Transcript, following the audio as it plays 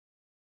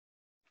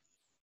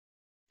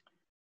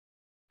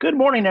Good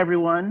morning,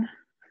 everyone.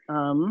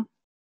 Um,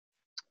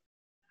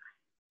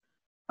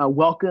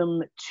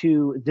 Welcome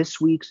to this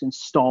week's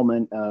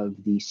installment of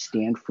the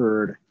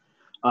Stanford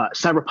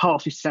Cyber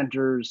Policy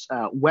Center's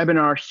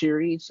webinar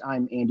series.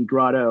 I'm Andy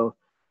Grotto,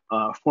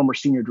 former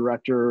Senior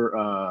Director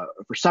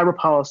for Cyber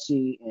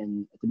Policy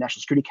at the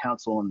National Security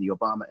Council in the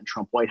Obama and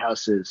Trump White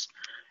Houses,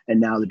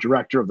 and now the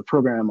Director of the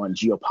Program on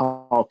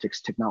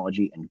Geopolitics,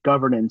 Technology, and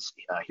Governance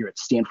here at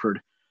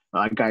Stanford.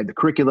 I guide the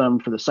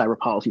curriculum for the cyber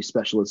policy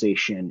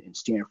specialization in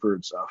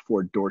Stanford's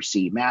Ford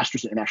Dorsey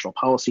Master's in International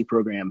Policy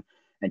program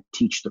and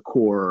teach the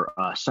core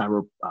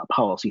cyber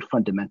policy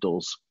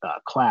fundamentals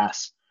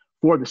class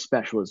for the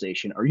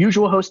specialization. Our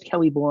usual host,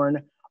 Kelly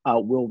Bourne,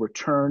 will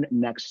return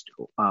next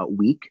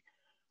week.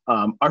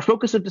 Our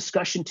focus of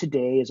discussion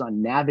today is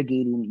on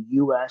navigating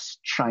U.S.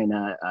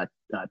 China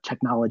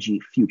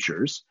technology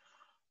futures.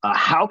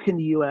 How can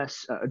the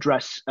U.S.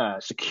 address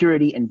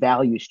security and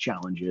values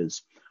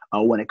challenges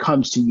when it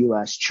comes to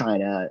U.S.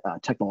 China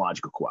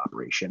technological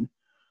cooperation,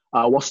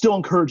 while still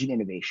encouraging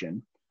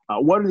innovation?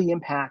 What are the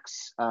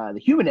impacts,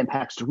 the human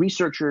impacts to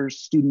researchers,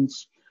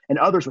 students, and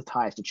others with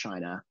ties to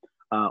China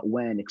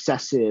when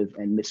excessive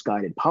and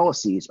misguided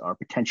policies are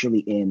potentially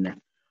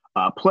in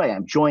play?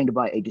 I'm joined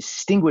by a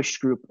distinguished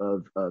group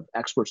of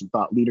experts and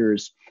thought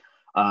leaders.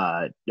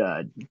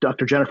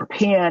 Dr. Jennifer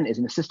Pan is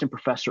an assistant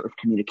professor of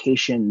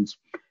communications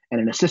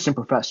and an assistant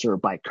professor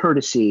by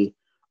courtesy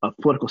of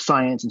political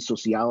science and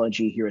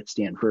sociology here at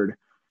Stanford.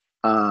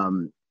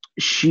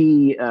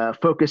 She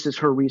focuses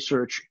her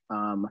research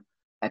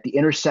at the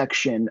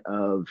intersection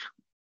of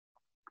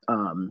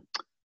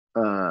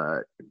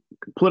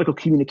political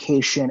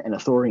communication and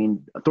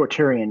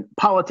authoritarian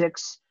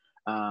politics,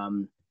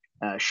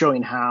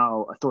 showing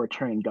how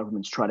authoritarian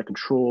governments try to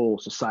control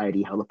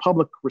society, how the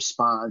public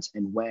responds,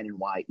 and when and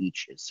why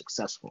each is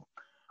successful.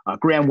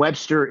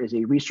 Webster is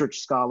a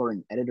research scholar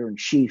and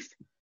editor-in-chief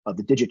of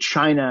the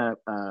DigiChina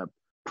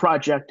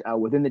project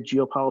within the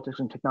Geopolitics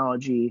and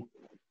Technology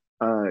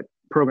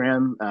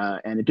program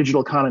and a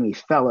digital economy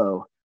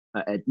fellow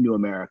at New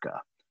America.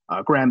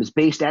 Graham is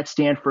based at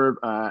Stanford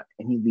and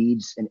he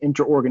leads an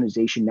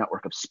inter-organization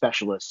network of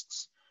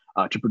specialists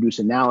to produce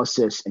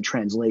analysis and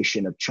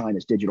translation of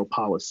China's digital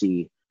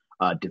policy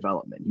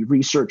development. He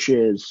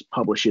researches,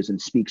 publishes,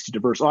 and speaks to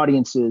diverse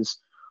audiences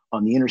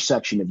on the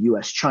intersection of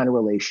U.S.-China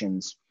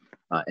relations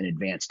and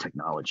advanced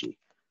technology.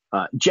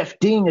 Jeff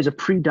Ding is a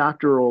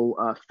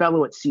pre-doctoral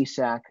fellow at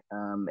CSAC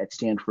at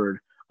Stanford,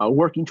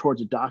 working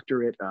towards a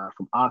doctorate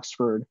from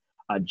Oxford.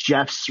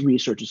 Jeff's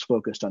research is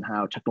focused on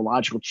how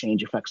technological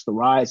change affects the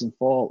rise and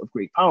fall of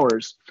great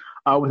powers,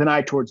 with an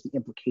eye towards the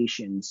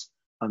implications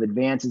of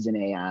advances in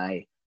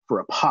AI for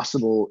a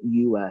possible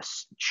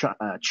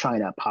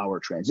U.S.-China power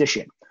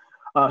transition.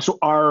 So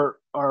our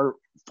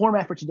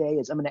format for today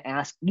is I'm going to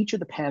ask each of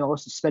the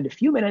panelists to spend a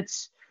few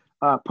minutes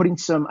putting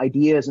some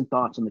ideas and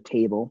thoughts on the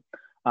table.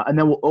 And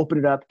then we'll open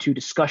it up to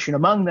discussion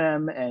among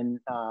them. And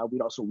we'd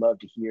also love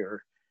to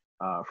hear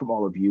from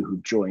all of you who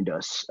joined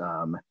us.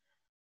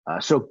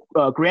 So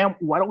Graham,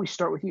 why don't we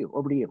start with you?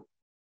 Over to you.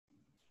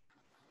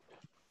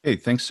 Hey,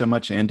 thanks so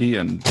much, Andy,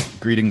 and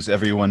greetings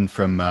everyone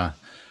from,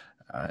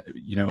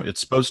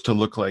 it's supposed to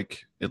look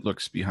like it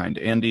looks behind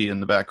Andy in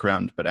the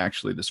background, but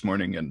actually this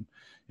morning in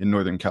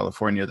Northern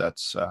California,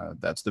 that's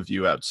the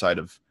view outside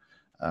of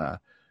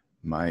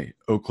my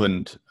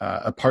Oakland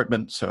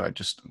apartment. So I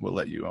just will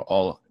let you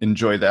all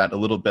enjoy that a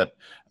little bit.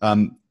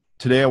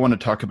 Today I want to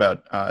talk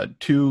about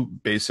two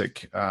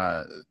basic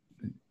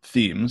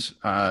themes,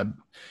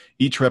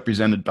 each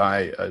represented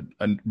by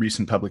a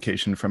recent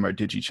publication from our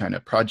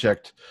DigiChina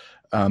project.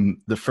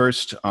 The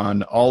first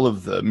on all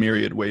of the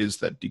myriad ways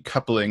that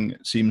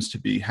decoupling seems to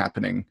be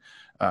happening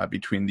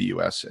between the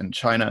US and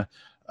China,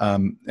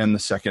 and the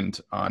second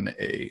on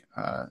a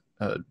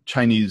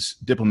Chinese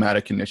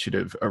diplomatic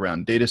initiative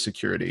around data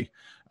security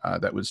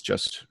that was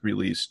just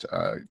released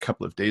a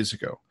couple of days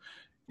ago.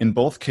 In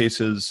both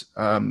cases,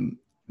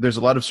 there's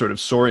a lot of sort of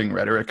soaring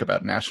rhetoric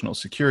about national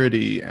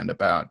security and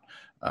about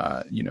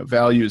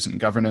values and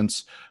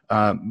governance,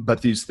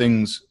 but these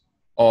things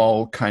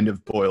all kind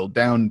of boil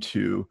down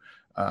to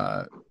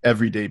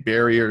everyday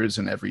barriers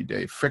and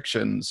everyday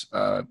frictions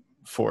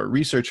for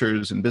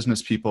researchers and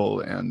business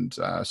people and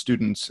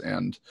students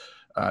and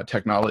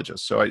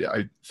technologists. So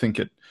I think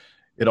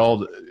it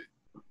all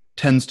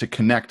tends to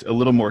connect a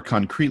little more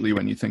concretely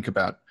when you think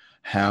about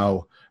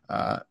how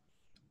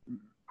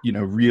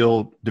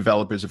real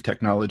developers of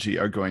technology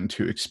are going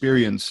to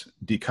experience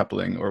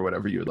decoupling, or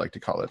whatever you would like to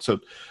call it. So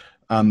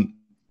I'm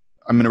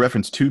going to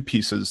reference two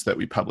pieces that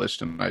we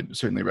published, and I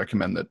certainly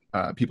recommend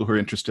that people who are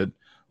interested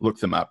look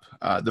them up.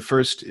 The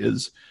first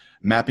is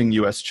Mapping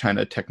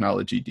U.S.-China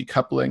Technology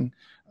Decoupling.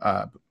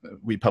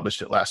 We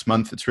published it last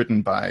month. It's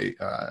written by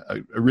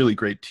a really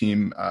great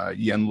team,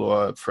 Yen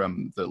Luo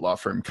from the law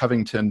firm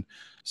Covington,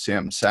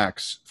 Sam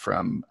Sachs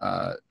from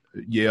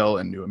Yale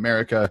and New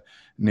America,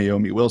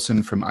 Naomi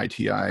Wilson from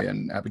ITI,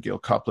 and Abigail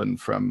Copeland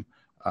from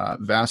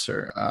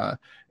Vassar.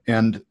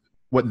 And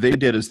what they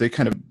did is they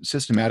kind of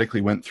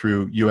systematically went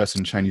through US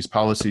and Chinese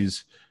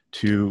policies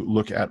to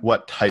look at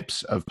what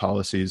types of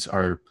policies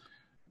are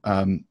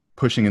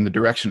pushing in the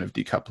direction of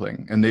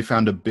decoupling. And they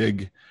found a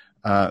big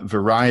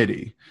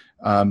variety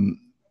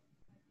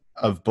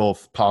of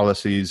both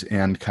policies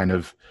and kind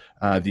of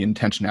the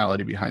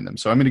intentionality behind them.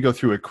 So I'm going to go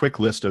through a quick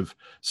list of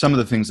some of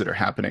the things that are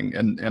happening.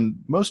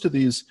 And most of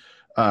these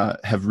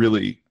have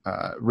really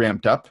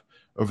ramped up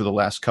over the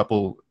last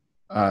couple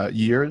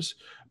years,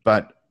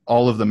 but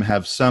all of them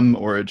have some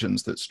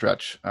origins that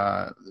stretch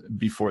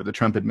before the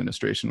Trump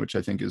administration, which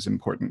I think is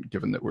important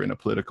given that we're in a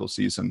political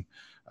season.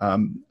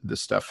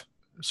 This stuff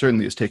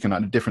certainly has taken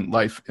on a different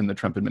life in the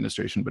Trump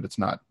administration, but it's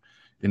not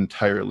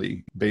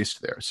entirely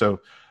based there. So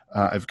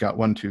I've got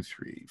 1, 2,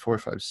 3, 4,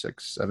 5,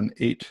 6, 7,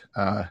 8,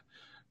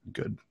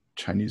 good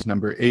Chinese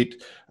number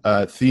 8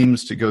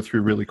 themes to go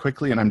through really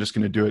quickly. And I'm just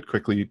going to do it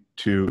quickly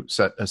to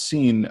set a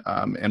scene,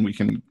 and we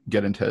can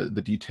get into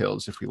the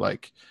details if we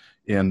like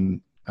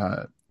in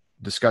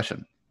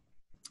discussion.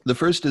 The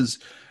first is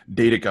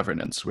data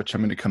governance, which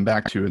I'm going to come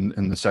back to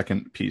in the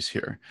second piece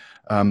here.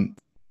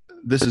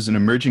 This is an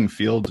emerging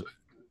field.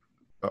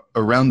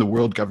 Around the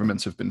world,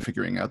 governments have been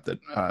figuring out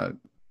that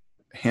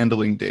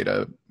handling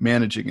data,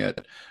 managing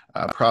it,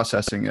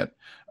 processing it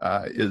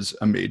is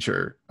a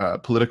major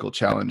political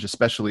challenge,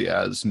 especially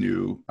as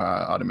new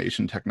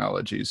automation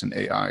technologies and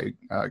AI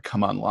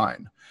come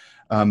online.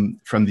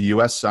 From the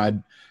US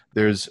side,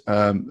 there's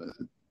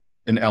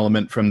an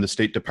element from the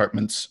State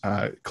Department's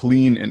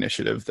Clean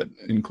initiative that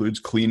includes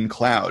clean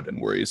cloud and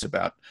worries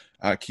about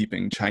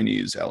keeping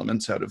Chinese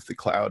elements out of the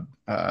cloud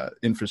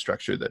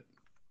infrastructure that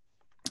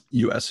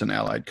US and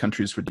allied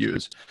countries would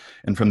use.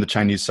 And from the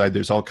Chinese side,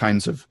 there's all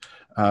kinds of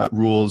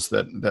rules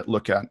that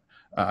look at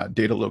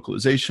data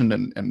localization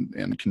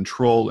and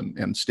control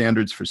and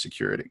standards for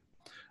security.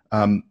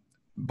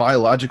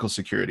 Biological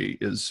security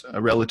is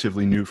a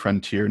relatively new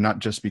frontier, not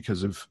just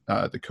because of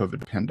the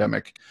COVID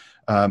pandemic,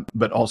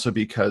 but also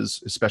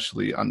because,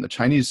 especially on the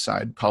Chinese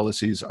side,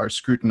 policies are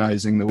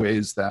scrutinizing the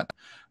ways that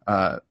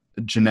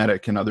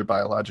genetic and other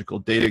biological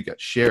data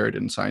get shared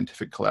in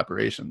scientific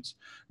collaborations.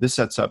 This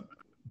sets up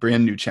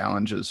brand new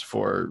challenges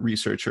for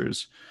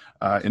researchers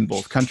in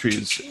both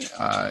countries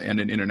and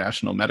in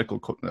international medical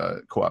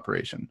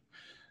cooperation.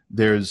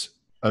 There's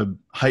a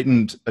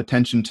heightened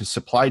attention to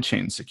supply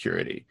chain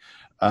security.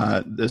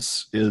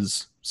 This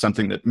is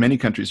something that many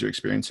countries are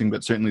experiencing,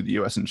 but certainly the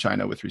US and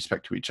China, with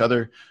respect to each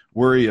other,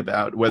 worry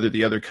about whether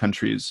the other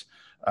countries'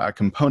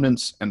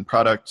 components and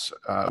products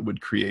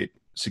would create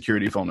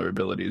security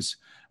vulnerabilities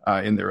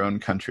in their own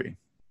country.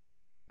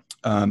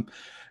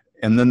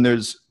 And then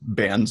there's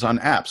bans on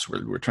apps.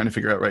 We're trying to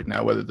figure out right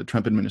now whether the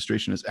Trump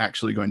administration is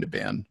actually going to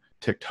ban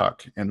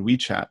TikTok and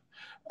WeChat.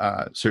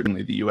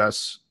 Certainly the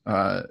US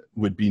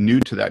would be new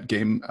to that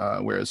game,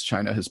 whereas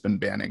China has been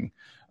banning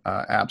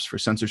apps for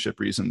censorship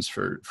reasons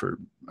for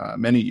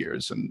many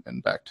years,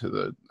 and back to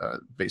the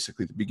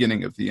basically the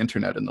beginning of the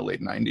internet in the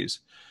late 90s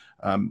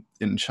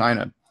in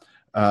China.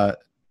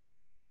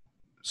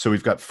 So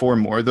we've got 4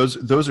 more.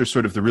 Those are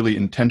sort of the really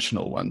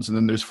intentional ones. And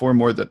then there's 4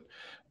 more that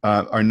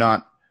are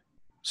not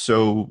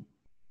so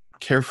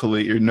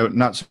carefully or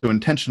not so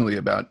intentionally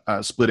about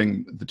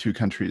splitting the two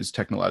countries'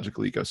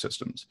 technological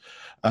ecosystems,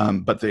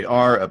 but they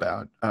are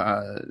about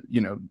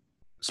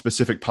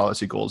specific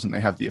policy goals, and they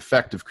have the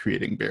effect of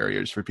creating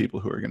barriers for people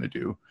who are going to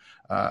do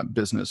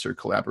business or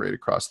collaborate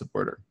across the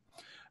border.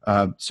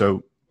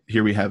 So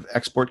here we have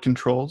export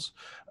controls.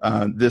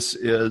 This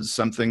is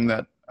something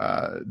that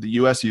the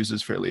US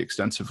uses fairly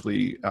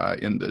extensively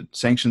in the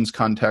sanctions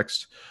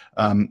context,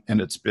 and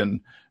it's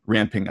been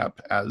ramping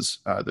up as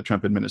the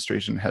Trump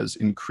administration has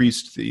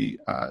increased the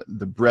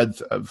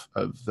breadth of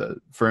the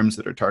firms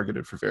that are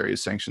targeted for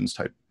various sanctions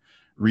type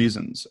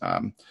reasons.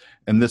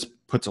 And this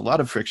puts a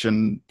lot of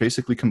friction,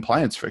 basically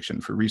compliance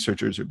friction, for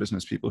researchers or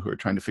business people who are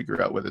trying to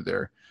figure out whether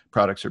their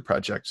products or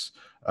projects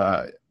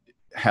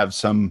have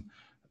some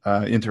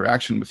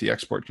interaction with the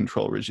export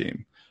control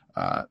regime.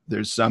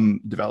 There's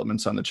some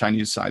developments on the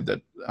Chinese side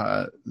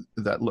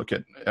that look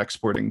at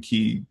exporting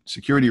key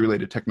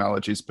security-related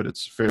technologies, but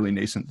it's fairly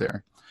nascent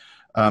there.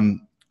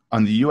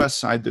 On the US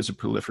side, there's a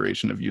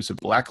proliferation of use of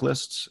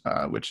blacklists,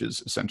 which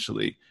is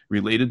essentially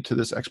related to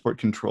this export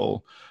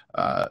control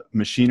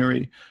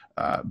machinery.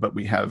 But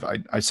we have,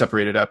 I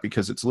separated out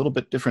because it's a little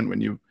bit different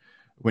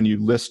when you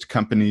list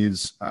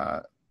companies,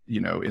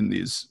 in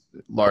these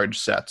large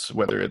sets,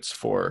 whether it's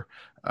for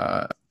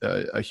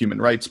a human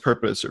rights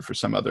purpose or for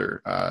some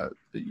other,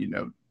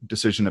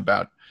 decision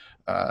about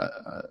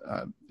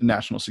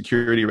national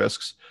security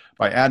risks.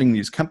 By adding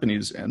these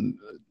companies and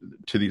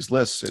to these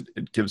lists,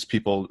 it gives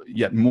people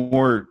yet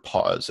more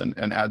pause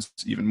and adds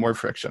even more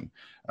friction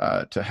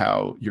to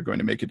how you're going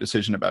to make a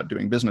decision about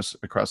doing business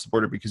across the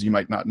border, because you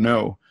might not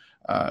know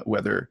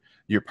whether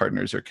your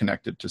partners are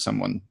connected to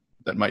someone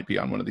that might be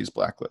on one of these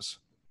blacklists.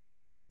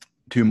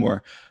 2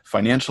 more,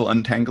 financial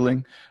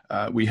untangling.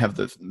 We have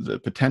the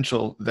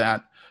potential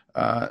that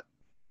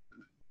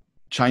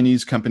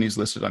Chinese companies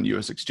listed on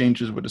US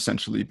exchanges would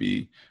essentially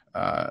be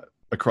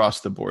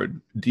across the board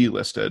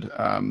delisted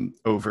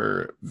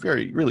over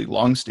really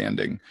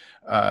long-standing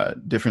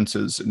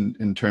differences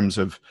in terms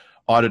of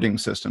auditing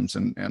systems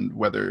and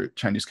whether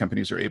Chinese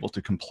companies are able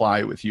to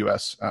comply with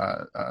U.S.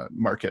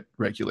 Market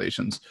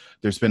regulations.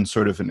 There's been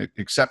sort of an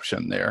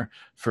exception there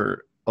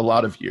for a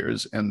lot of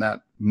years, and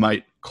that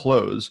might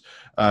close,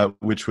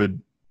 which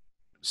would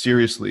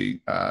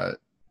seriously,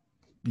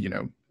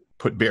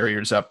 put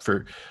barriers up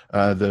for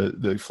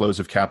the flows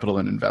of capital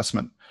and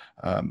investment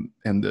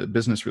and the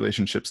business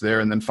relationships there.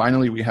 And then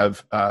finally, we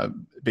have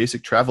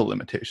basic travel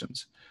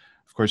limitations.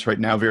 Of course, right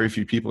now, very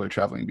few people are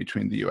traveling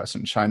between the U.S.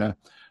 and China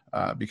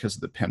because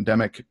of the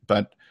pandemic.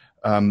 But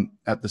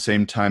at the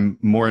same time,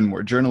 more and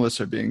more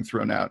journalists are being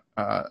thrown out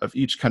of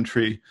each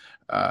country.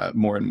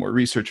 More and more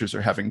researchers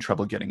are having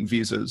trouble getting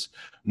visas.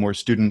 More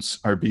students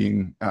are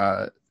being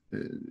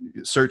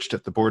searched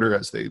at the border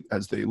as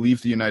they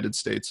leave the United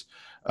States.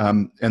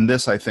 And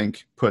this, I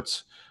think,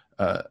 puts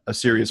a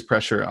serious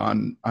pressure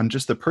on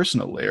just the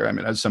personal layer. I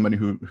mean, as somebody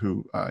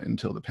who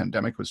until the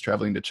pandemic was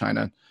traveling to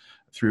China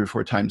 3 or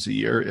 4 times a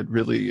year, it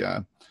really,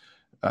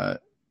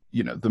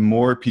 the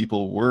more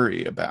people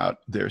worry about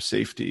their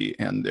safety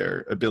and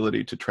their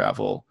ability to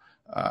travel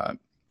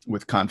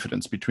with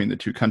confidence between the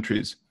two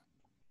countries,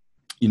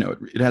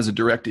 it has a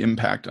direct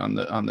impact on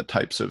the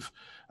types of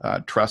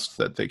trust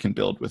that they can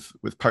build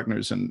with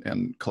partners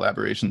and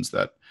collaborations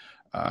that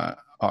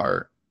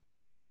are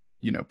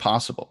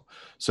possible.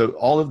 So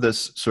all of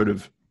this sort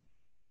of,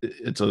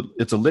 it's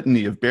a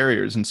litany of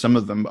barriers, and some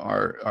of them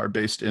are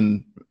based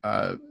in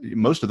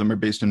most of them are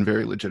based in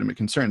very legitimate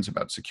concerns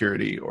about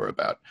security or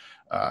about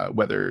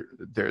whether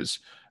there's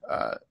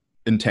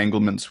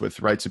entanglements with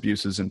rights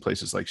abuses in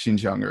places like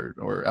Xinjiang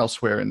or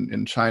elsewhere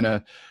in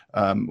China,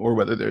 or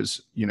whether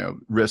there's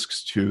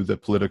risks to the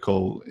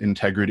political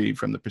integrity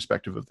from the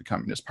perspective of the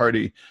Communist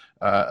Party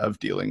of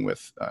dealing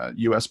with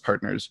U.S.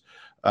 partners.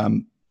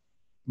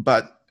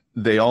 But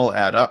they all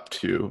add up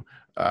to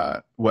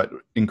what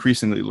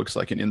increasingly looks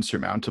like an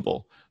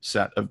insurmountable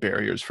set of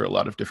barriers for a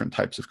lot of different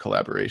types of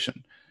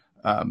collaboration.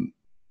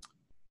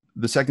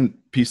 The second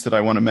piece that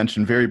I want to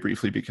mention very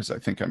briefly, because I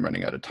think I'm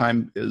running out of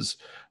time, is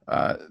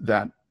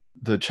that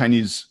the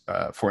Chinese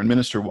Foreign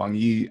Minister Wang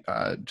Yi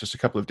just a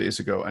couple of days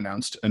ago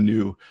announced a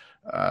new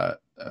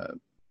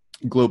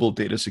global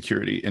data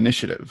security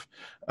initiative.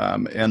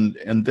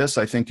 And this,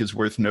 I think, is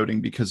worth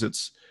noting because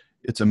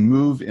it's a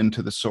move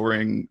into the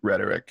soaring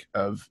rhetoric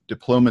of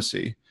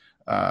diplomacy,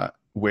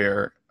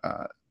 where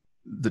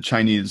the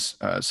Chinese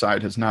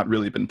side has not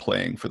really been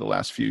playing for the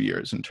last few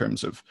years in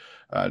terms of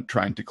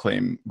trying to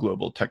claim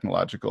global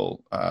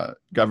technological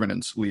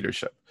governance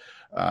leadership.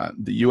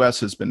 The U.S.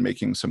 has been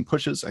making some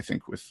pushes, I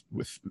think,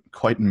 with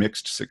quite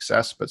mixed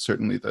success, but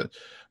certainly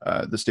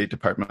the State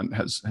Department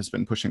has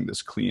been pushing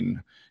this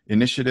clean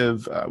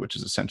initiative, which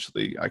is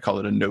essentially, I call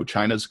it a no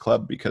China's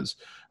club, because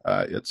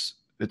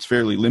it's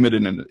fairly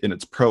limited in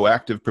its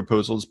proactive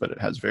proposals, but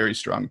it has very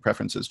strong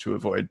preferences to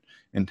avoid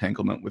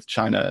entanglement with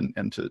China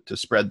and to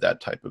spread that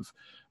type of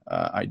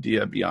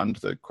idea beyond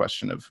the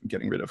question of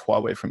getting rid of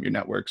Huawei from your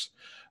networks.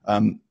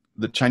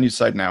 The Chinese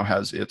side now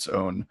has its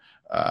own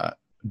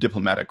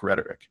diplomatic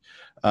rhetoric.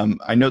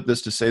 I note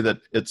this to say that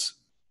it's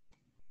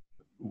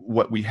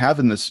what we have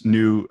in this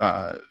new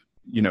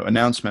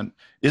announcement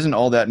isn't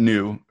all that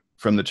new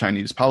from the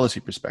Chinese policy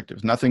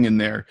perspective. Nothing in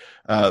there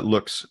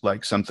looks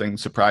like something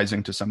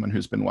surprising to someone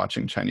who's been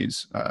watching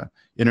Chinese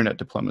internet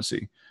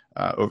diplomacy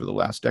over the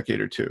last decade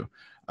or two.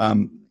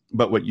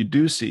 But what you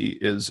do see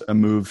is a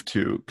move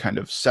to kind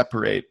of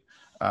separate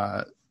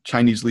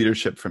Chinese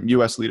leadership from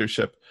US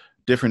leadership,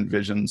 different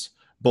visions,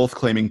 both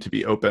claiming to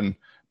be open,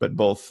 but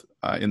both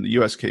in the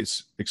US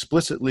case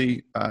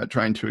explicitly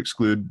trying to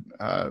exclude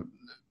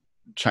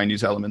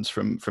Chinese elements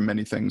from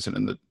many things,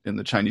 and in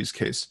the Chinese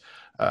case,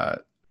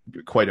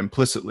 quite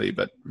implicitly,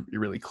 but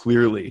really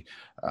clearly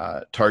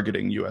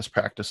targeting U.S.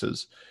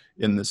 practices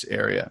in this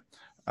area.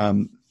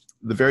 The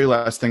very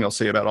last thing I'll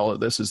say about all of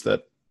this is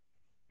that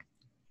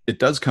it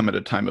does come at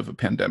a time of a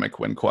pandemic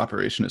when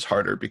cooperation is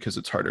harder, because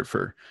it's harder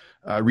for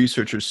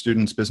researchers,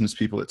 students, business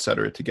people, et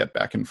cetera, to get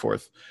back and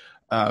forth.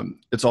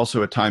 It's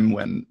also a time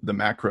when the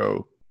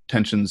macro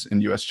tensions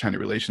in U.S.-China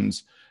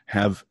relations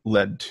have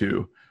led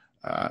to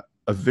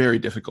a very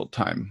difficult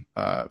time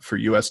for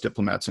U.S.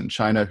 diplomats in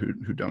China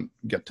who don't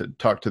get to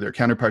talk to their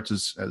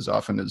counterparts as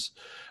often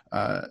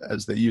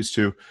as they used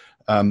to.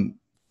 And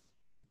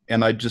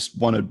I just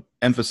want to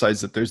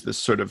emphasize that there's this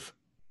sort of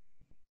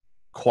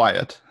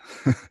quiet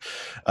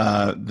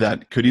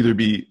that could either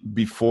be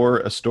before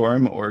a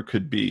storm or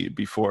could be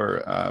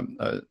before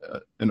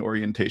an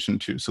orientation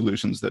to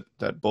solutions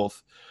that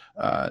both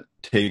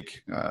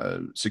take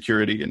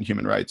security and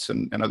human rights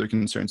and other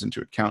concerns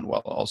into account,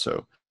 while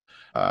also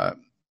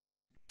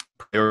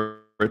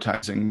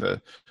prioritizing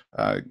the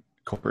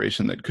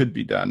cooperation that could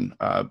be done,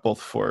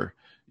 both for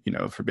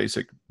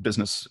basic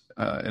business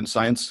and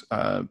science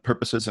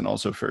purposes, and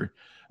also for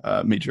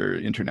major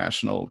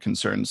international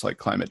concerns like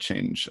climate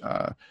change,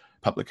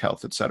 public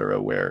health, et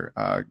cetera, where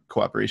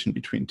cooperation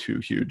between two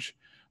huge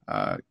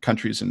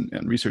countries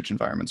and research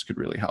environments could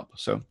really help.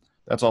 So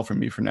that's all from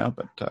me for now,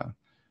 but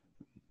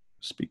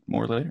speak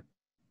more later.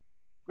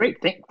 Great,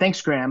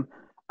 thanks, Graham.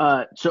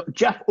 So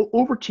Jeff,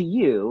 over to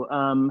you.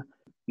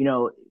 you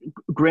know,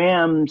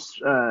 Graham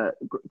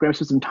spent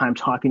some time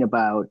talking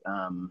about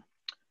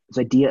this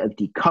idea of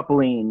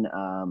decoupling.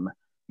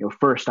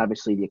 First,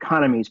 obviously, the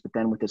economies, but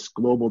then with this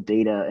global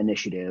data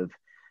initiative,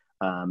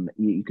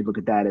 you could look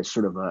at that as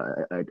sort of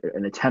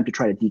an attempt to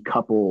try to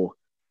decouple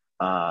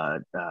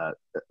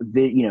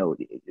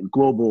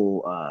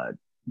global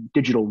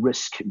digital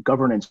risk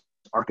governance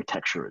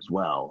architecture as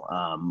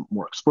well,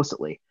 more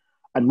explicitly.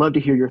 I'd love to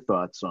hear your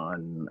thoughts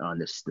on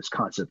this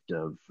concept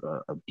of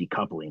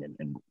decoupling,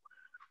 and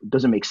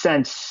does it make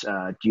sense?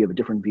 Do you have a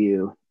different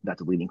view?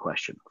 That's a leading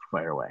question.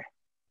 Fire away.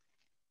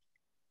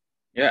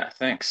 Yeah,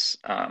 thanks.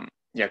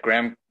 Yeah,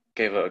 Graham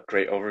gave a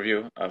great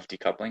overview of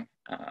decoupling.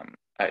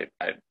 I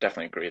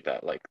definitely agree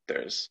that like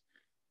there's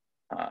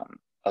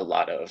a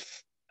lot of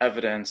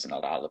evidence and a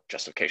lot of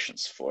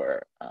justifications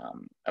for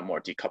a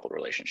more decoupled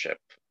relationship.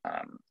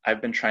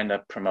 I've been trying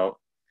to promote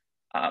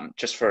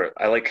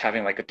I like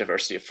having like a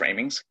diversity of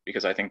framings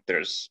because I think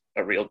there's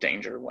a real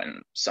danger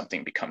when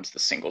something becomes the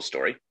single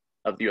story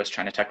of the U.S.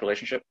 China tech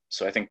relationship.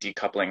 So I think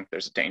decoupling,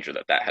 there's a danger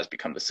that that has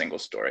become the single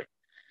story.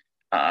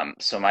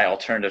 So my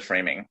alternative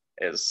framing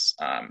is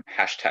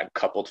hashtag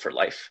coupled for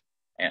life.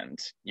 And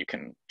you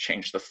can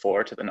change the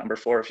 4 to the number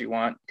 4 if you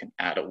want. You can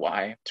add a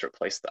Y to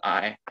replace the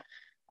I.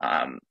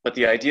 But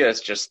the idea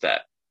is just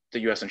that the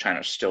US and China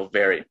are still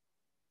very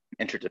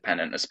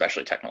interdependent,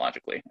 especially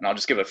technologically. And I'll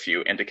just give a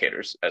few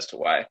indicators as to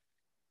why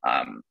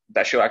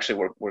that show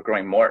actually we're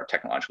growing more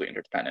technologically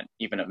interdependent,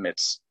 even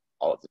amidst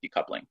all of the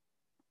decoupling.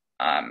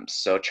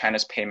 So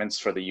China's payments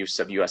for the use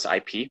of US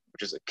IP,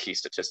 which is a key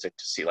statistic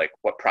to see like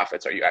what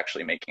profits are you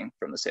actually making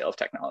from the sale of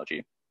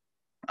technology.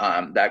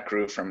 That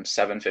grew from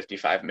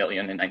 755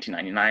 million in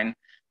 1999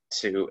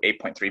 to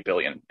 8.3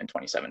 billion in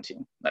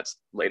 2017. That's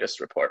the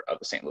latest report of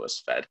the St.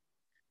 Louis Fed.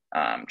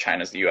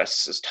 China is the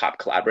US's top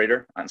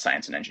collaborator on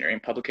science and engineering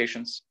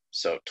publications.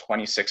 So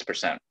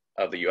 26%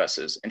 of the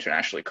US's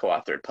internationally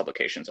co-authored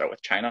publications are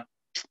with China.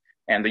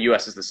 And the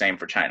US is the same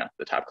for China,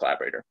 the top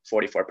collaborator.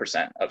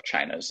 44% of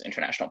China's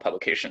international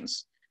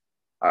publications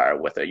are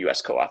with a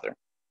US co-author.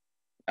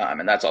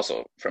 And that's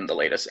also from the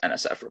latest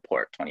NSF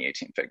report,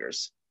 2018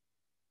 figures.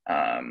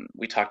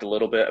 We talked a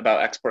little bit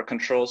about export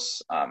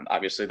controls.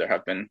 Obviously, there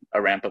have been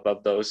a ramp up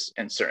of those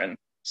in certain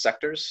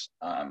sectors,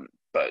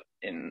 but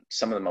in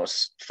some of the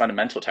most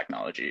fundamental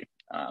technology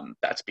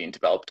that's being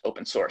developed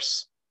open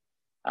source,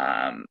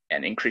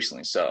 and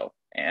increasingly so.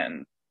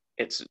 And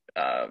it's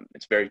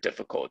very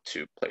difficult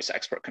to place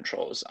export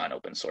controls on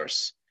open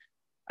source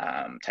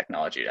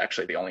technology.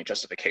 Actually, the only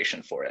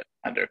justification for it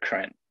under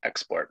current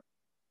export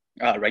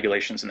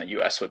regulations in the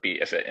US would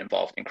be if it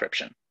involved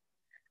encryption.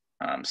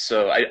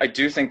 So I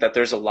do think that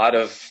there's a lot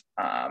of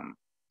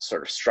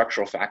sort of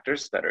structural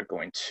factors that are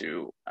going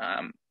to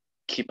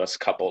keep us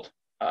coupled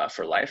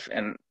for life.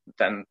 And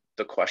then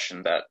the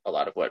question that a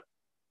lot of what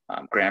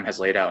Graham has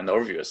laid out in the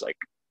overview is like,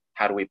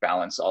 how do we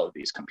balance all of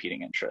these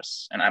competing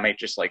interests? And I might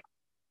just like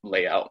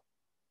lay out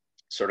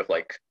sort of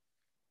like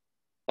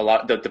a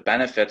lot the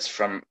benefits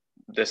from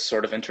this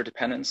sort of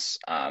interdependence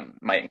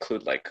might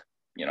include like,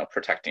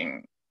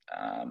 protecting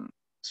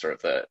sort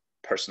of the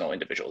personal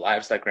individual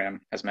lives that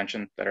Graham has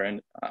mentioned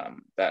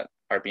that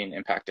are being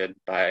impacted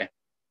by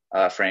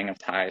fraying of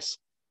ties,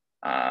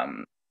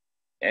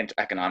 and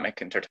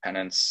economic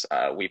interdependence.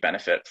 We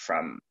benefit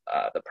from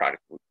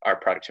our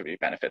productivity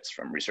benefits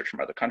from research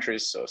from other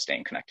countries. So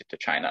staying connected to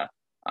China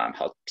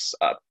helps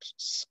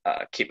us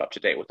keep up to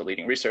date with the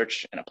leading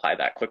research and apply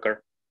that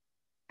quicker.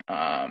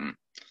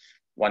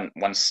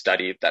 One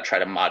study that tried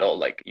to model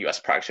like US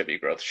productivity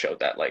growth showed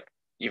that like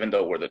even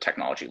though we're the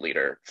technology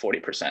leader,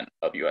 40%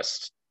 of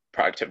US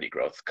productivity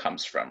growth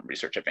comes from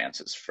research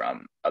advances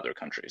from other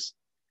countries.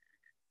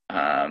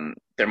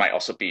 There might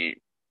also be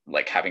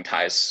like having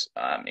ties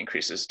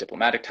increases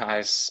diplomatic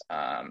ties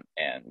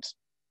and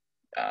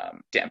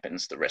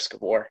dampens the risk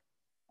of war.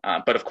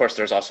 But of course,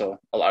 there's also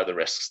a lot of the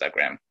risks that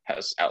Graham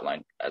has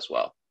outlined as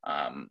well,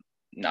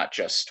 not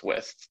just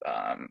with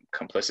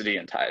complicity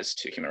and ties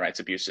to human rights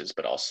abuses,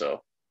 but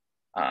also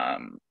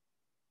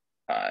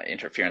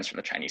interference from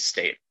the Chinese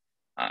state.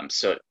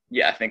 So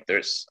yeah, I think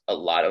there's a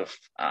lot of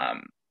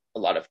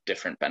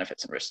different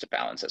benefits and risks to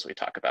balance as we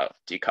talk about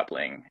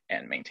decoupling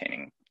and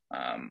maintaining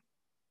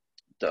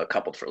the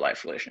coupled for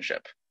life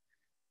relationship.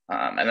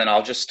 And then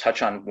I'll just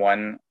touch on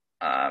one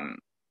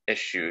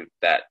issue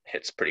that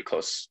hits pretty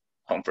close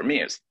home for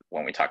me is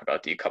when we talk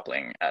about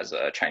decoupling as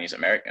a Chinese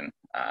American.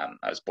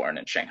 I was born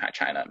in Shanghai,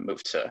 China,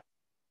 moved to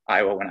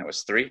Iowa when I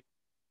was 3.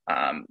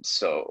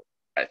 So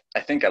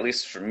I think at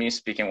least for me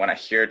speaking, when I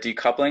hear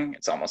decoupling,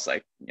 it's almost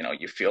like,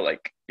 you feel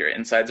like your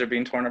insides are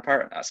being torn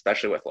apart,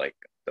 especially with like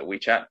the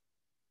WeChat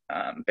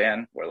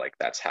ban, where like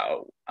that's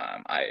how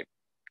I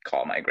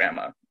call my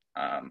grandma,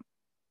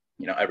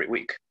 every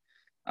week.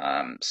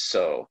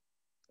 So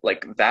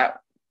like that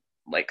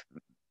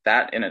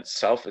in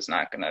itself is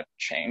not going to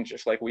change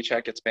if like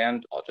WeChat gets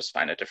banned. I'll just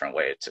find a different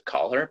way to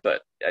call her.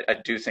 But I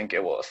do think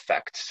it will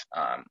affect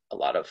a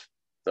lot of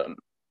the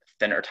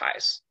thinner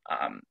ties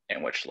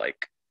in which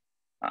like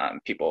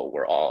people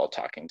were all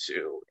talking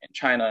to in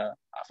China,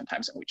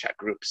 oftentimes in WeChat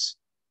groups.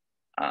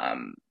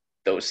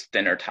 those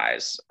thinner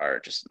ties are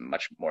just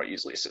much more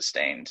easily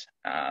sustained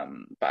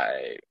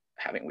by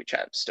having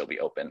WeChat still be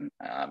open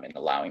and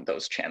allowing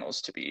those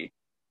channels to be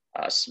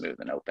smooth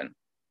and open.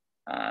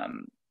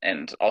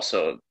 And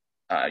also,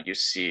 you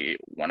see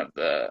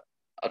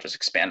I'll just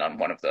expand on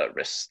one of the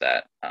risks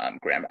that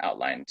Graham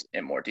outlined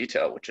in more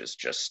detail, which is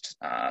just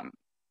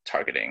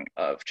targeting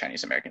of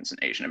Chinese Americans and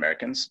Asian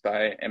Americans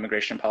by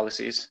immigration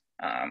policies.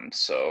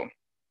 So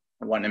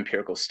one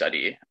empirical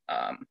study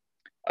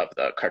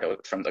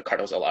from the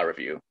Cartel's Law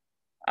Review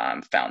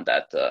found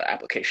that the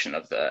application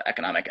of the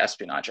Economic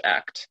Espionage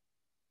Act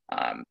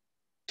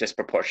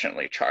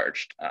disproportionately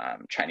charged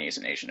Chinese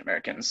and Asian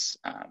Americans.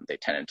 They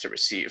tended to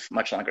receive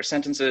much longer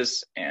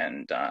sentences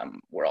and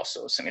were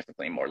also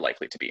significantly more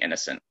likely to be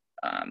innocent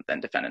than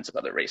defendants of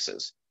other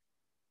races.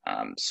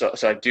 So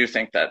I do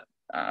think that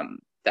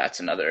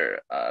that's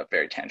another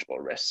very tangible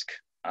risk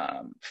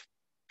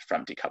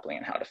from decoupling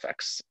and how it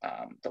affects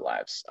the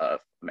lives of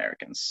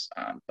Americans.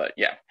 But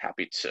yeah,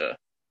 happy to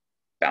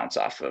bounce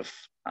off of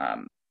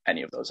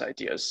any of those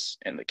ideas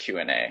in the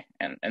Q&A.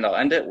 And I'll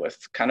end it with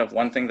kind of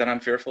one thing that I'm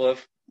fearful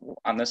of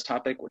on this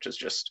topic, which is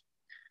just,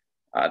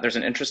 there's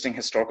an interesting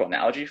historical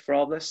analogy for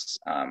all this.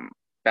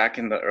 Back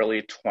in the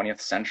early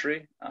 20th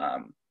century,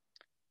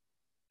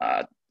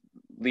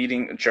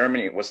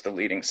 Germany was the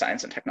leading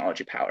science and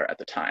technology power at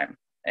the time.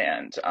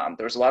 And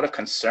there was a lot of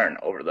concern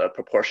over the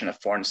proportion of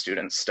foreign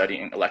students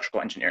studying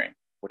electrical engineering,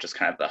 which is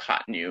kind of the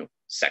hot, new,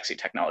 sexy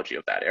technology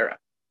of that era.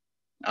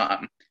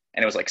 And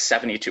it was like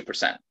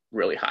 72%,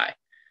 really high.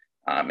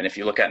 And if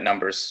you look at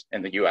numbers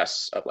in the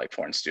US of like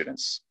foreign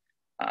students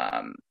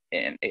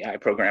in AI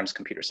programs,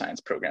 computer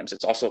science programs,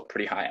 it's also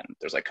pretty high. And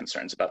there's like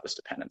concerns about this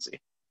dependency.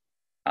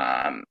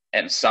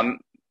 And some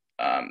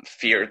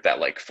feared that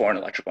like foreign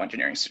electrical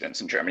engineering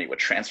students in Germany would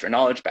transfer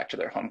knowledge back to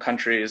their home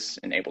countries,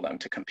 enable them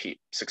to compete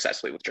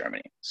successfully with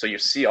Germany. So you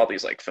see all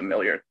these like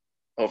familiar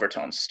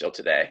overtones still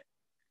today.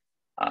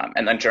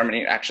 And then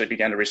Germany actually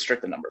began to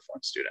restrict the number of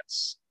foreign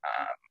students.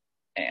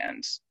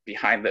 And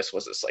behind this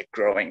was this like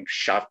growing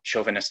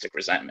chauvinistic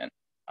resentment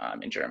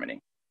in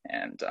Germany.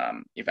 And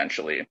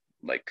eventually,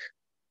 like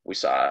we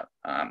saw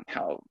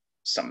how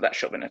some of that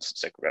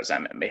chauvinistic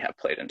resentment may have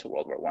played into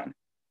World War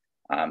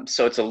I.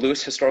 So it's a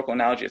loose historical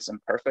analogy. It's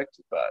imperfect,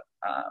 but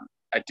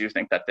I do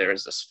think that there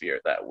is this fear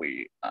that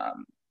we,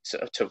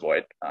 to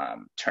avoid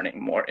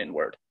turning more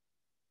inward,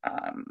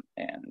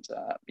 and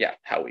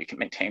how we can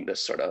maintain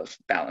this sort of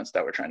balance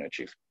that we're trying to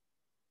achieve.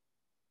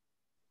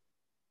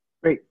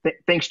 Great.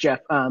 Thanks, Jeff.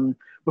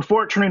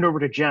 Before turning it over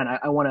to Jen,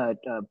 I want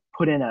to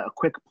put in a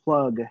quick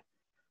plug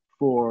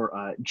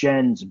for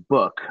Jen's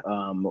book,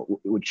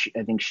 which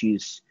I think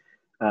she's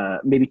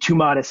maybe too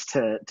modest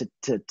to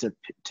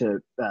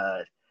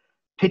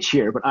pitch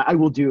here, but I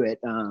will do it.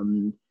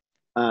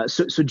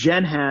 So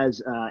Jen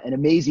has an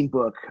amazing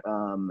book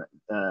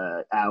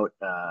out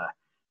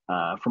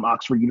from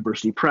Oxford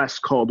University Press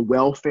called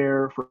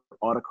Welfare for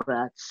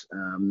Autocrats,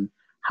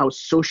 How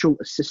Social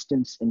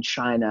Assistance in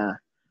China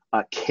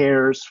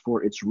Cares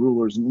for Its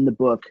Rulers. And in the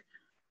book,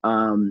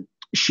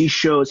 she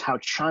shows how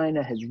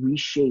China has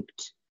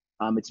reshaped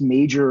its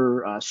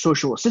major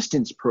social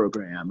assistance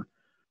program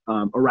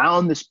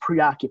around this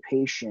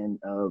preoccupation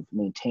of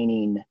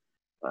maintaining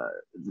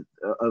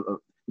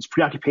this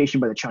preoccupation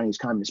by the Chinese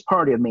Communist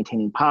Party of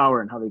maintaining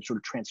power, and how they've sort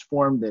of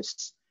transformed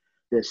this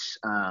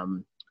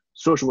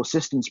social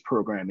assistance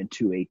program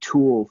into a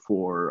tool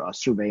for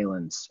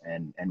surveillance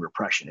and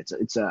repression.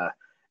 It's a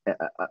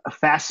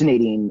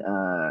fascinating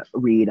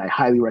read. I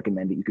highly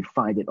recommend it. You could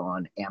find it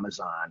on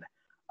Amazon.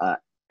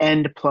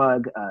 End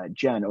plug.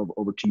 Jen,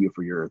 over to you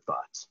for your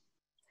thoughts.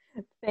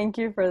 Thank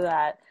you for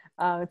that.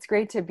 It's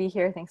great to be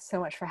here. Thanks so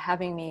much for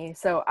having me.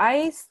 So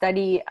I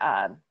study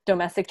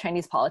domestic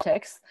Chinese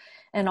politics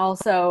and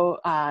also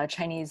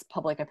Chinese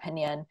public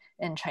opinion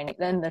in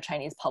the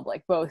Chinese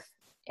public, both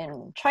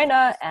in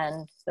China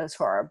and those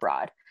who are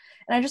abroad.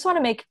 And I just want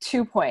to make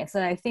 2 points.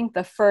 And I think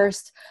the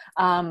first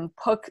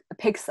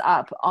picks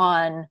up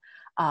on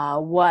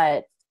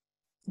what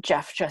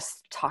Jeff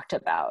just talked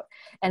about.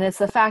 And it's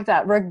the fact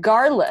that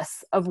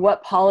regardless of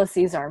what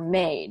policies are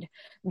made,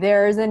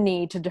 there is a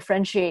need to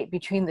differentiate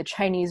between the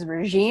Chinese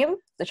regime,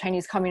 the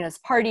Chinese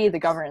Communist Party, the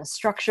governance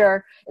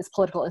structure, its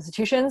political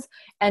institutions,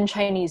 and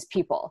Chinese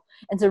people.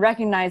 And to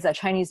recognize that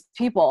Chinese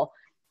people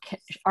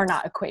are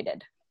not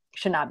equated,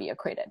 should not be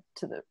equated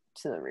to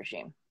the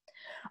regime.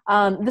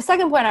 The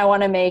second point I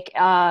want to make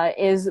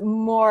is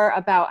more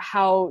about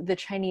how the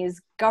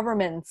Chinese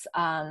government's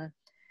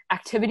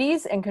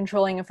activities in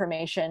controlling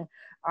information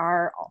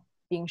are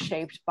being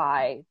shaped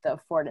by the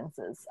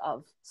affordances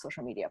of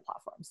social media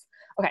platforms.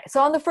 Okay,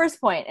 so on the first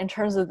point, in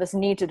terms of this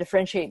need to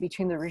differentiate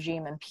between the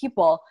regime and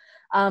people,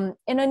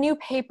 in a new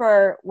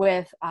paper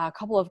with a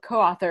couple of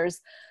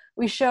co-authors,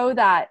 we show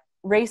that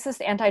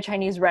racist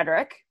anti-Chinese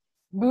rhetoric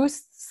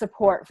boosts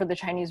support for the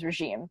Chinese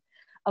regime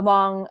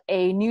among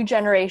a new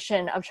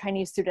generation of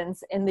Chinese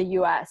students in the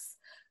US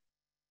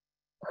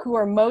who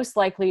are most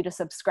likely to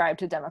subscribe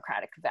to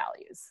democratic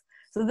values.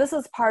 So this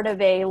is part of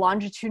a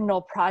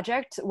longitudinal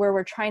project where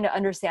we're trying to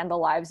understand the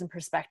lives and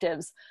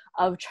perspectives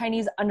of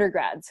Chinese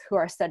undergrads who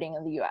are studying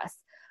in the US.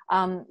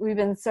 We've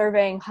been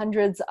surveying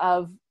hundreds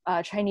of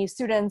Chinese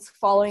students,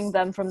 following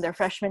them from their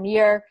freshman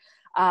year.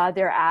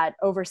 They're at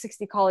over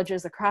 60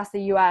 colleges across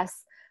the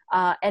US.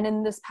 And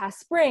in this past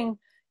spring,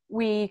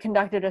 we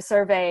conducted a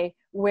survey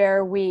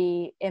where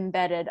we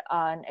embedded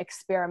an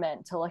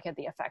experiment to look at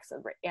the effects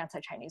of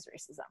anti-Chinese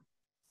racism.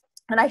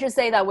 And I should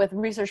say that with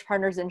research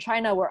partners in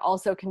China, we're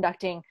also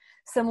conducting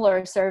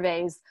similar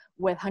surveys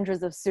with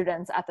hundreds of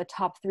students at the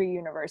top 3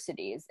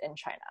 universities in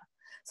China.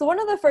 So one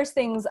of the first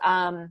things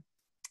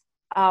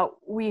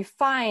we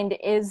find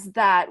is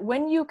that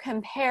when you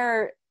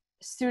compare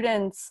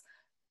students,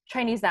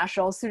 Chinese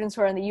nationals, students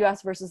who are in the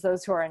US versus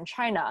those who are in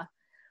China,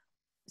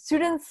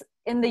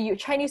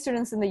 Chinese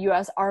students in the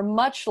US are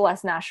much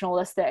less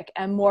nationalistic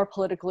and more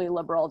politically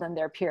liberal than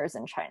their peers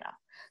in China.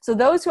 So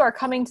those who are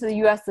coming to the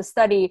US to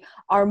study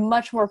are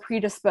much more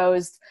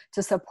predisposed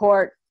to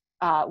support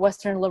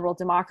Western liberal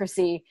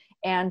democracy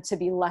and to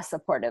be less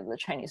supportive of the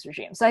Chinese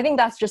regime. So I think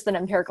that's just an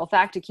empirical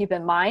fact to keep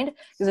in mind,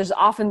 because there's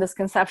often this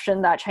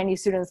conception that Chinese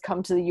students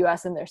come to the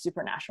US and they're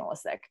super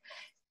nationalistic.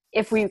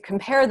 If we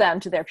compare them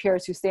to their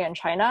peers who stay in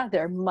China,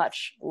 they're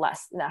much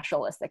less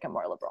nationalistic and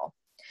more liberal.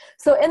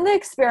 So in the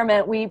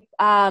experiment,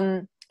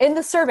 in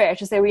the survey, I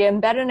should say, we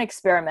embedded an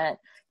experiment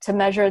to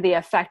measure the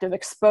effect of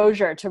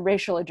exposure to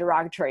racially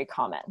derogatory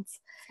comments.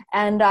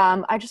 And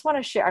I just want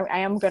to share, I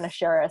am going to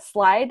share a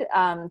slide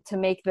to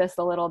make this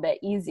a little bit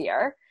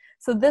easier.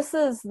 So this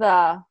is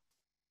the,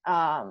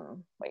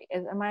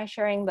 am I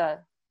sharing the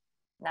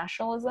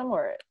nationalism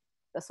or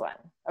this one?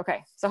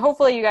 Okay, so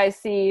hopefully you guys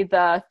see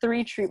the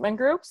 3 treatment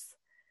groups.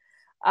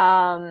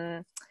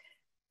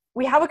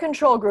 We have a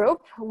control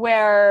group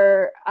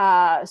where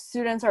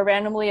students are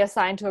randomly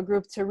assigned to a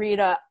group to read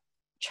a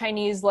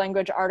Chinese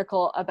language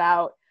article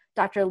about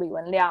Dr. Li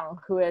Wenliang,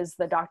 who is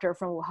the doctor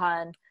from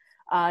Wuhan,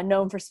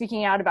 known for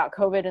speaking out about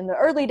COVID in the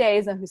early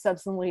days and who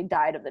subsequently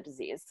died of the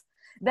disease.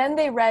 Then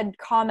they read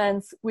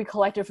comments we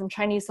collected from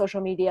Chinese social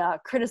media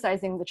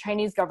criticizing the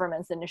Chinese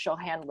government's initial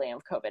handling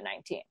of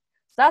COVID-19.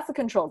 So that's the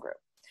control group.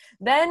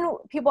 Then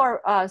people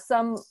are,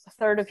 some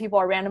third of people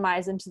are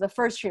randomized into the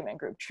first treatment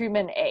group,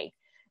 treatment A.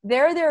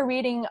 There they're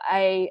reading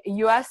a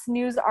U.S.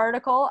 news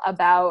article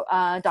about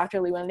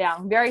Dr. Li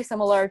Wenliang, very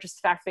similar,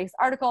 just fact-based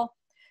article.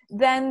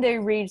 Then they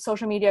read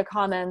social media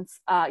comments,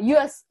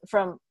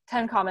 from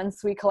 10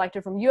 comments we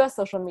collected from U.S.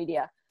 social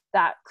media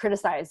that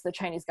criticized the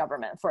Chinese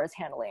government for its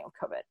handling of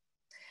COVID.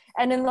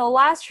 And in the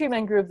last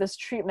treatment group, this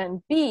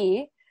treatment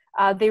B,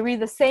 they read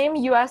the same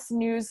U.S.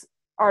 news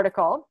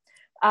article,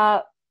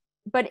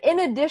 but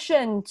in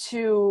addition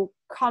to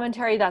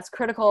commentary that's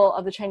critical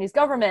of the Chinese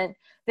government,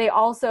 they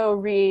also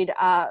read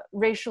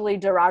racially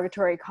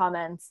derogatory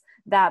comments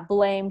that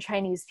blame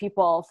Chinese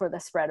people for the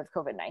spread of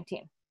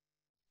COVID-19.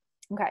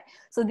 Okay,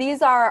 so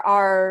these are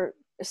our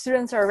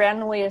students are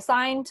randomly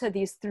assigned to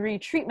these 3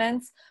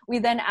 treatments. We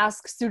then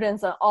ask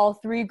students in all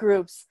 3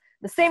 groups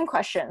the same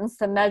questions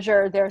to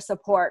measure their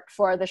support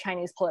for the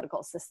Chinese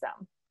political system.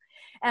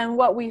 And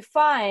what we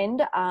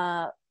find,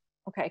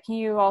 okay, can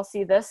you all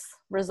see this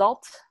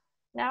result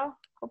now,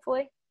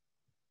 hopefully?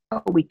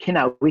 Oh, we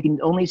cannot. We can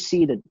only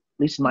see at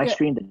least in my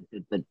screen,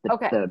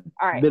 the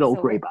right, middle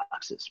gray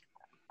boxes.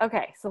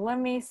 Okay, so let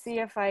me see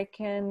if I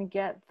can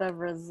get the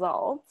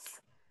results.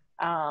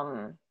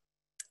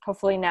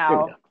 Hopefully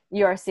now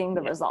you are seeing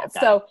the results.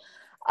 So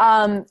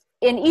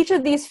in each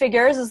of these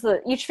figures,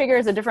 each figure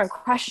is a different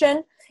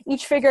question.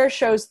 Each figure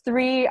shows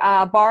 3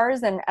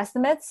 bars and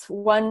estimates,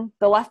 one,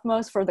 the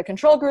leftmost for the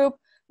control group,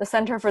 the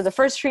center for the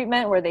first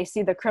treatment where they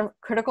see the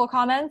critical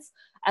comments,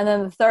 and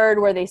then the third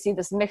where they see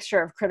this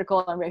mixture of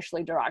critical and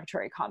racially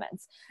derogatory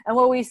comments. And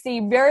what we see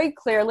very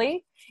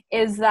clearly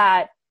is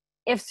that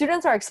if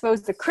students are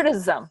exposed to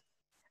criticism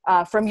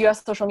from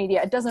US social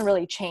media, it doesn't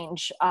really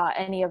change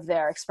any of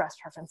their expressed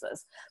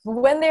preferences. But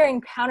when they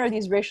encounter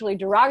these racially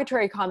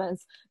derogatory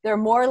comments, they're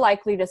more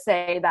likely to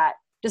say that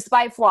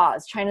despite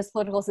flaws, China's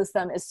political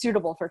system is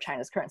suitable for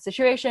China's current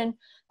situation,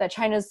 that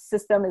China's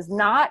system is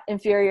not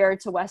inferior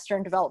to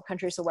Western developed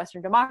countries or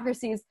Western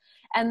democracies,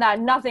 and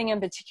that nothing in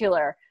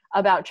particular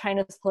about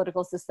China's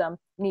political system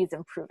needs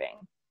improving.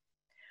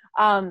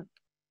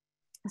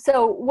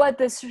 So what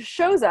this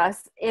shows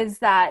us is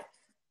that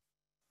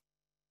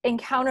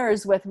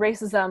encounters with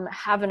racism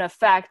have an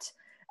effect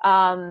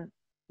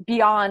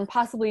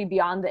possibly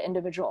beyond the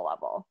individual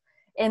level,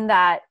 in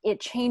that it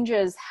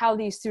changes how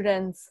these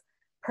students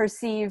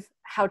perceive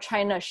how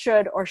China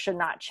should or should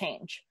not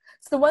change.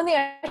 So one thing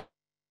I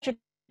should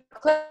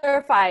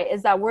clarify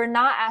is that we're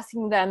not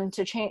asking them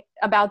to change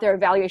about their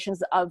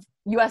evaluations of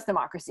US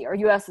democracy or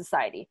US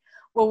society.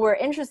 What we're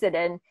interested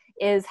in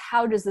is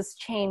how does this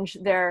change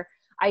their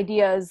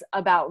ideas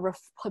about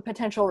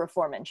potential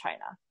reform in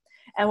China.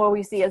 And what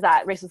we see is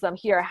that racism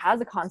here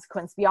has a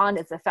consequence beyond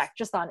its effect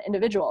just on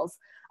individuals,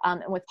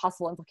 and with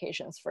possible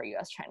implications for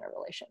US-China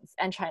relations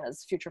and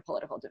China's future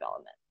political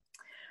development.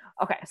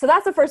 Okay, so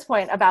that's the first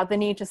point about the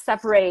need to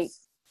separate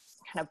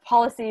kind of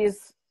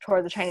policies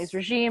toward the Chinese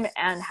regime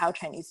and how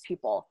Chinese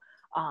people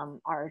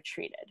are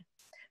treated.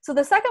 So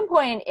the second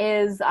point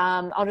is,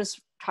 I'll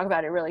just talk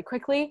about it really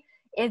quickly.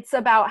 It's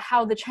about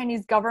how the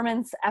Chinese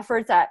government's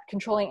efforts at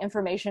controlling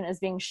information is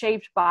being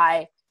shaped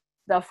by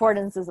the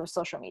affordances of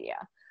social media.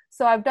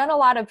 So I've done a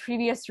lot of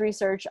previous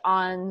research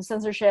on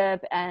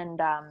censorship and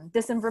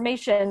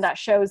disinformation that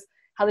shows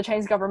how the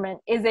Chinese government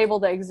is able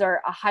to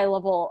exert a high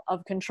level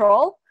of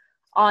control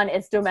on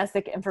its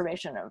domestic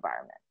information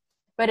environment.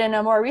 But in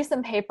a more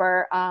recent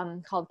paper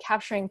called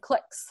Capturing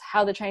Clicks,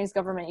 how the Chinese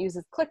government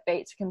uses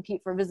clickbait to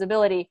compete for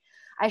visibility,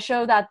 I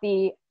show that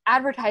the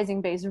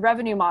advertising-based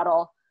revenue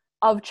model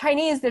of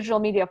Chinese digital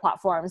media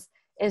platforms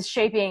is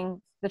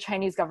shaping the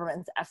Chinese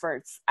government's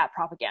efforts at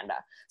propaganda.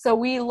 So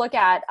we look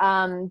at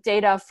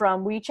data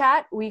from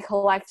WeChat. We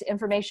collect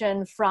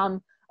information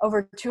from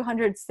over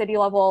 200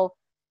 city-level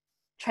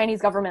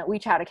Chinese government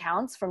WeChat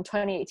accounts from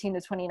 2018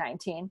 to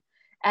 2019.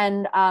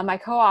 And my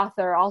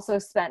co-author also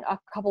spent a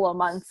couple of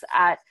months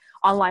at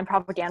online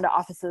propaganda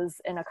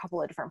offices in a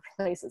couple of different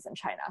places in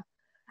China.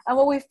 And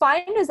what we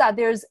find is that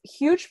there's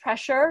huge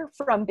pressure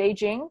from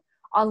Beijing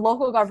on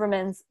local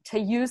governments to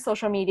use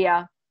social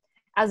media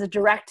as a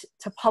direct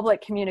to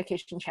public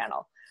communication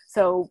channel.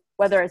 So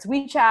whether it's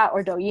WeChat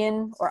or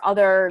Douyin or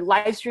other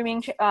live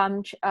streaming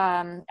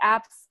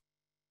apps,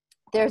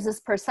 there's this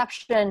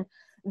perception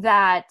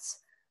that,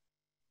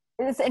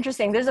 it's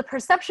interesting, there's a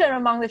perception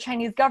among the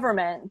Chinese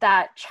government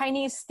that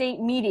Chinese state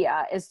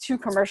media is too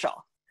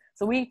commercial.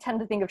 So we tend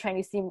to think of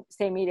Chinese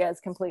state media as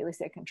completely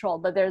state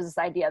controlled, but there's this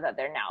idea that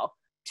they're now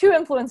too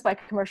influenced by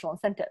commercial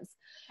incentives.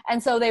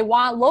 And so they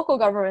want local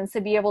governments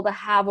to be able to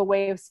have a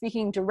way of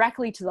speaking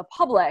directly to the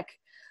public,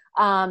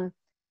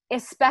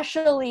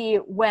 especially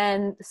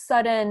when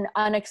sudden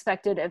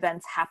unexpected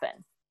events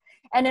happen.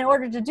 And in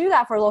order to do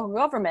that for local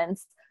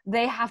governments,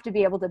 they have to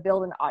be able to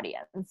build an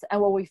audience. And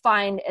what we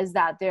find is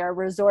that they're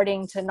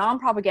resorting to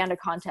non-propaganda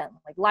content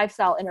like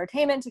lifestyle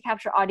entertainment to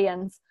capture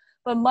audience,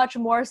 but much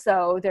more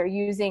so they're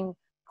using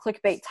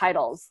clickbait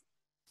titles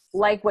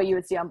like what you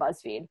would see on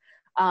BuzzFeed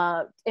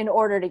in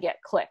order to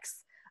get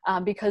clicks,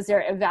 because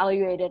they're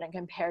evaluated and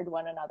compared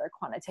one another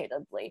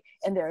quantitatively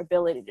in their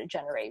ability to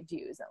generate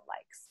views and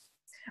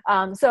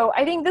likes. So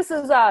I think this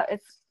is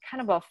it's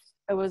kind of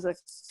it was a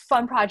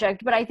fun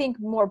project, but I think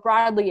more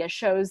broadly it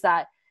shows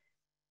that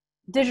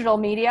digital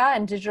media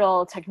and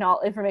digital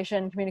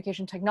information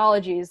communication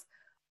technologies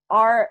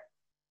are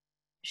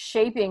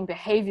shaping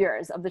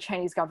behaviors of the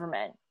Chinese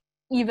government,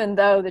 even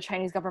though the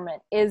Chinese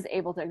government is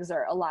able to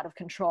exert a lot of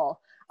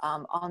control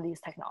on these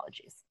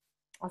technologies.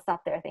 I'll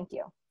stop there. Thank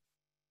you.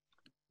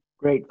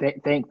 Great.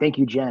 Thank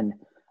you, Jen.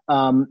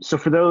 So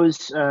for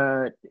those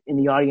in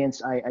the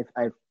audience,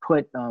 I've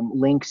put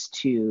links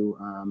to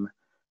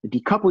the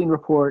decoupling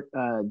report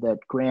that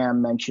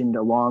Graham mentioned,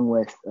 along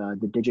with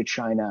the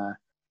DigiChina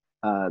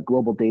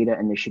Global Data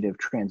Initiative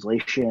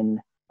translation.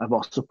 I've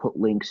also put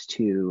links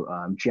to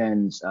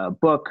Jen's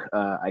book.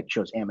 I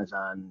chose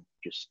Amazon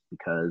just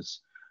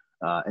because.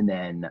 And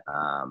then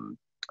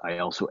I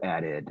also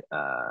added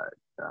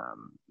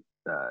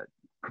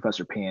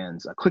Professor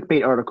Pan's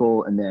clickbait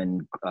article, and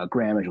then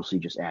Graham, as you'll see,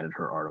 just added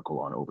her article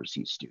on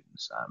overseas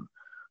students.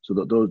 So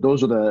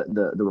those are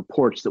the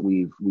reports that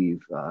we've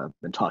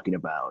been talking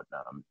about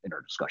in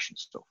our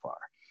discussions so far.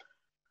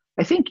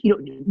 I think,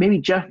 maybe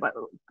Jeff,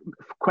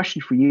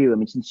 question for you. I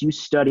mean, since you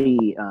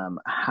study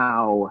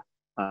how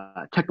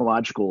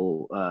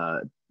technological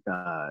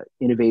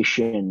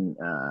innovation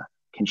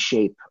can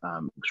shape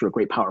sort of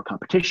great power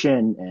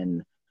competition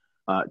and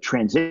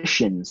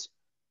transitions,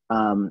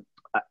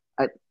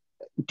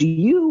 do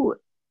you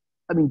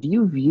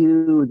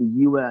view the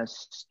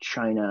U.S.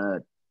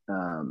 China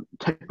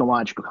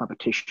technological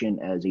competition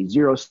as a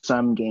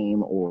zero-sum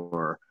game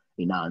or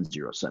a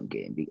non-zero-sum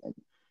game? And,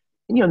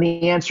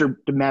 the answer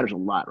matters a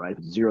lot, right? If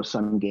it's a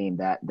zero-sum game,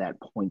 that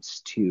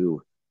points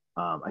to,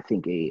 I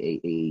think,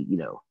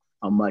 a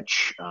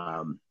much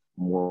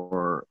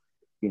more,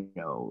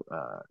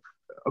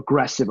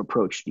 aggressive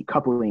approach to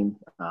decoupling.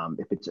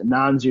 If it's a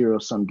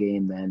non-zero-sum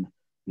game, then,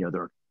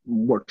 there are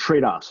more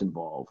trade-offs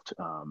involved,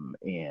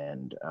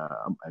 and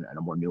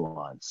a more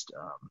nuanced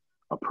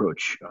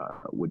approach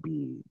would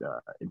be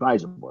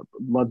advisable.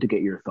 I'd love to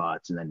get your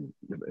thoughts, and then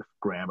if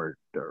Graham or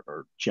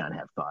Jen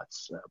have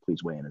thoughts,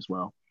 please weigh in as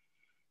well.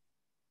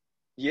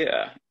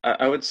 Yeah,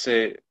 I would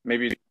say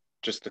maybe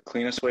just the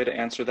cleanest way to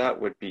answer that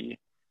would be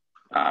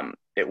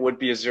it would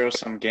be a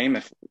zero-sum game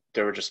if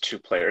there were just two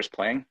players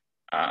playing.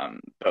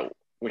 But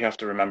we have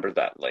to remember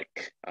that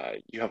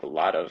you have a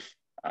lot of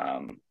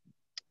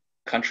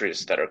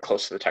countries that are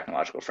close to the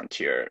technological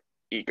frontier,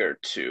 eager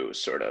to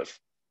sort of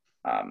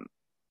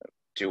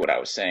do what I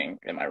was saying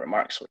in my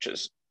remarks, which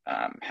is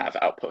have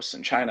outposts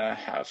in China,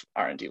 have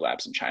R&D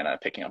labs in China,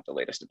 picking up the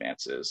latest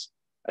advances,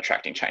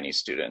 attracting Chinese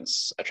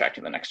students,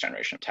 attracting the next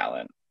generation of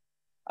talent,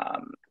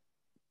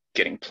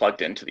 getting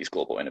plugged into these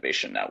global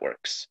innovation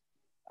networks.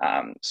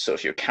 So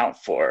if you account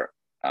for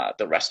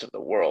the rest of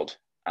the world,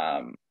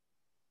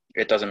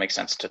 it doesn't make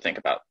sense to think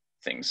about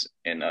things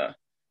in a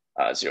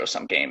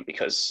zero-sum game,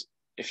 because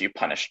if you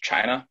punish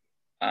China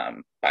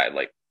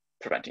by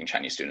preventing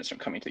Chinese students from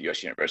coming to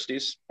U.S.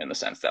 universities, in the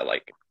sense that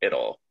like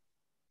it'll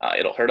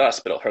hurt us,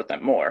 but it'll hurt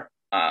them more.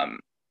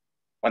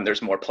 When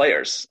there's more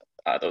players,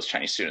 those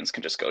Chinese students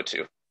can just go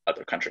to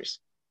other countries.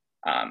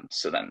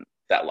 So then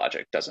that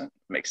logic doesn't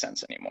make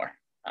sense anymore.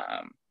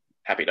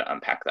 Happy to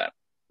unpack that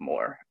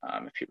more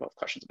if people have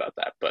questions about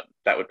that, but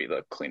that would be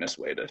the cleanest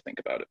way to think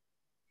about it.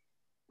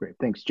 Great,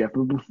 thanks, Jeff.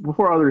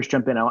 Before others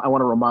jump in, I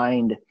want to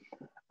remind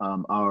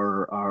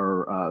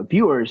our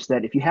viewers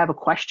that if you have a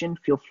question,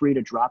 feel free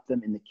to drop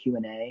them in the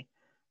Q&A.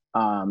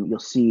 You'll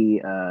see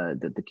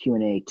the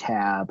Q&A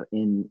tab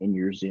in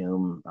your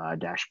Zoom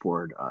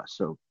dashboard.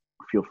 So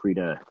feel free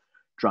to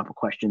drop a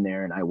question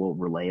there, and I will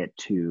relay it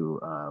to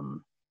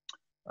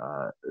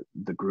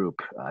the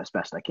group as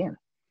best I can.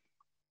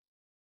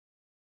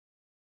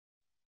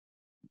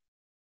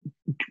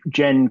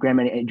 Jen, Graham,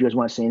 do you guys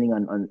want to say anything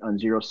on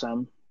zero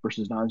sum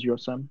versus non-zero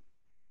sum?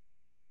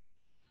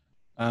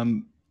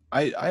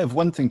 I have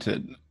one thing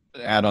to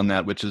add on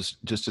that, which is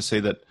just to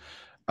say that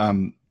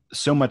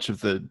so much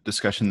of the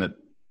discussion that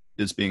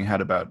is being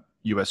had about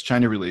U.S.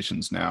 China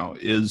relations now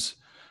is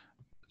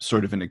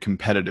sort of in a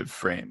competitive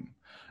frame.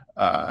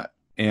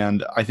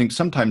 And I think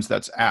sometimes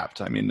that's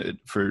apt. I mean,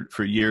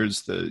 for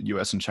years, the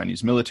U.S. and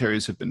Chinese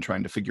militaries have been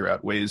trying to figure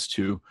out ways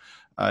to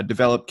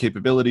develop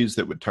capabilities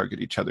that would target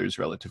each other's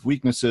relative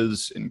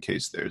weaknesses in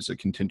case there's a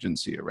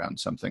contingency around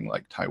something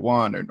like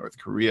Taiwan or North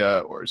Korea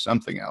or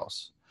something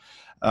else.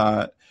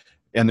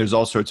 And there's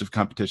all sorts of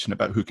competition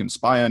about who can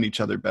spy on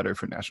each other better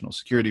for national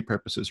security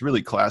purposes,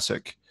 really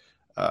classic,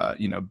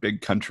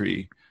 big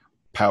country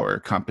power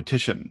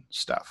competition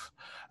stuff.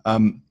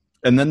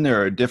 And then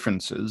there are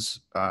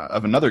differences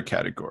of another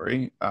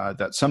category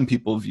that some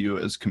people view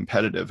as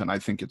competitive, and I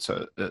think it's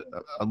a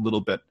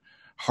little bit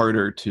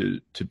harder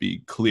to be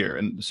clear.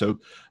 And so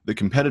the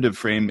competitive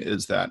frame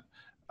is that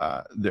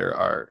there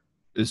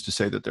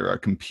are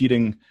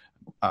competing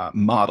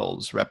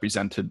models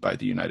represented by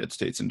the United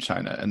States and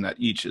China, and that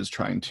each is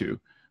trying to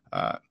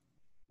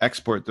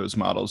export those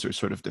models or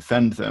sort of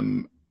defend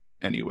them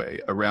anyway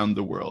around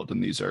the world.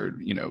 And these are,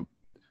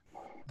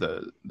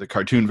 the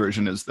cartoon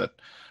version is that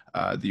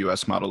the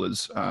U.S. model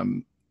is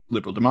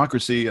liberal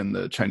democracy, and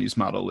the Chinese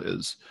model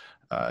is,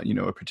 a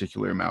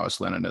particular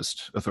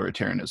Maoist-Leninist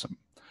authoritarianism.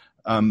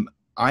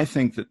 I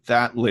think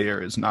that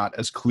layer is not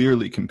as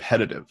clearly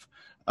competitive,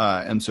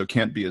 and so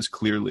can't be as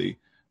clearly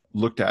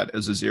looked at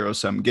as a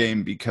zero-sum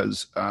game,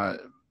 because a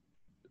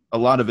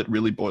lot of it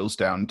really boils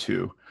down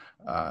to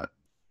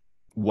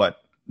what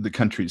the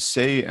countries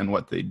say and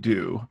what they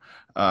do,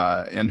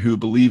 and who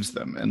believes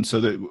them. And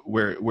so that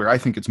where I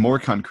think it's more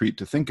concrete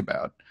to think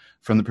about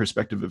from the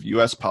perspective of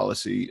U.S.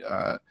 policy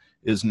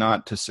is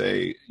not to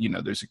say,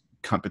 there's a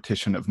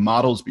competition of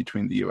models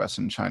between the U.S.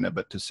 and China,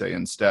 but to say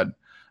instead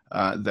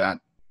that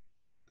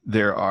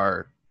there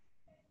are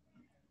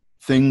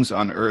things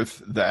on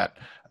earth that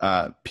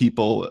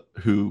people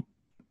who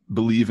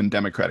believe in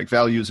democratic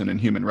values and in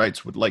human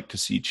rights would like to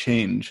see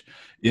change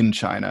in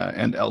China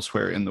and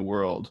elsewhere in the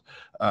world,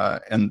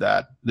 and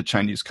that the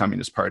Chinese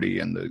Communist Party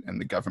and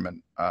the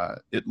government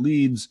it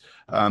leads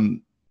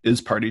is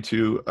party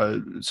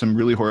to some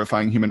really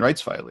horrifying human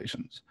rights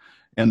violations.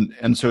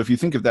 And so if you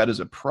think of that as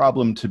a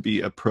problem to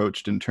be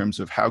approached in terms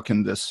of how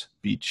can this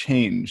be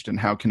changed and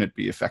how can it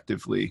be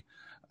effectively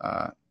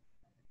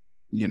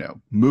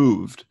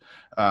moved,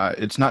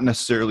 it's not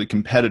necessarily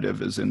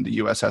competitive, as in the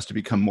U.S. has to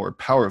become more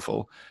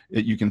powerful.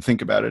 You can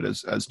think about it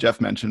as Jeff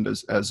mentioned,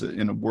 as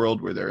in a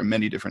world where there are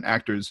many different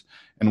actors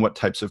and what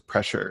types of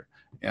pressure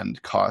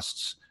and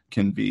costs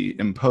can be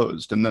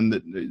imposed. And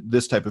then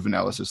this type of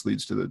analysis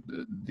leads to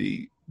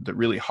the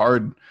really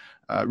hard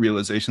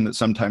realization that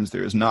sometimes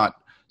there is not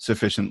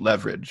sufficient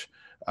leverage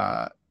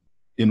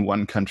in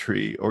one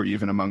country or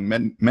even among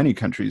many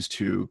countries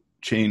to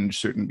change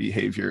certain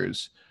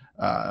behaviors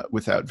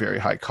without very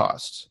high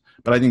costs.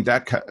 But I think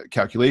that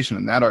calculation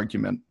and that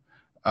argument,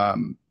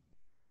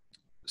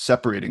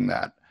 separating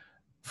that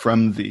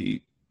from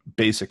the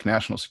basic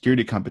national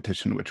security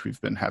competition, which we've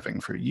been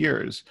having for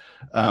years,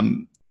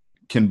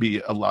 can be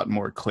a lot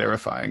more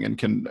clarifying and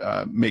can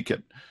make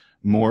it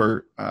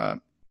more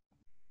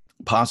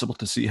possible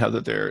to see how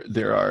that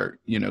there are,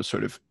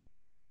 sort of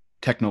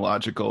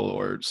technological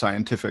or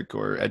scientific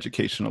or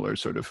educational or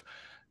sort of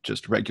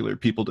just regular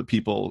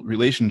people-to-people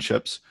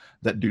relationships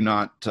that do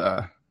not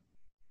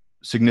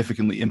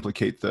significantly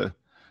implicate the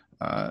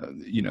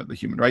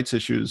human rights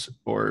issues,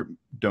 or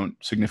don't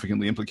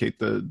significantly implicate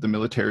the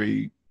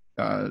military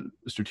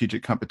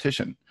strategic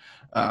competition,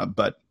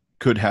 but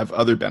could have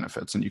other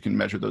benefits. And you can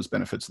measure those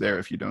benefits there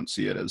if you don't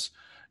see it as,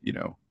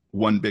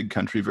 one big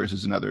country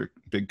versus another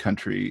big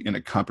country in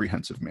a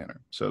comprehensive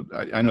manner. So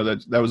I know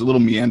that was a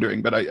little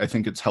meandering, but I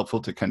think it's helpful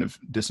to kind of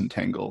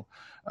disentangle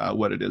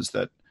what it is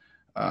that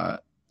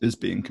is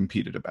being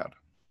competed about.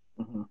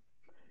 Mm-hmm.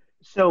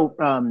 So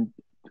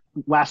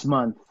last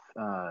month,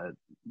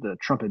 the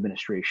Trump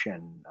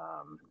administration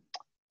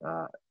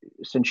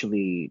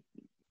essentially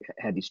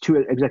had these two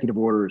executive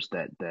orders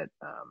that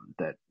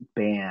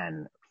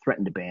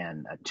threatened to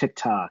ban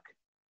TikTok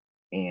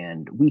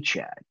and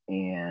WeChat,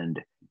 and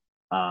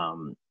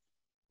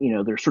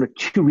there's sort of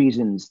two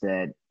reasons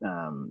that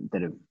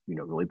that have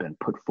really been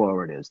put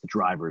forward as the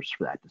drivers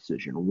for that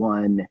decision.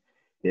 One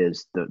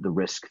is the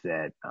risk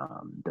that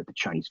that the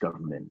Chinese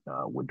government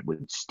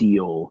would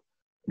steal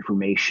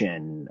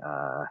information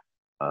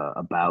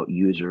about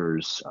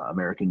users,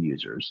 American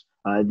users.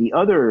 The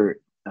other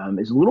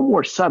is a little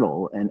more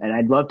subtle, and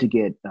I'd love to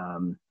get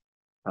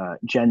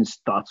Jen's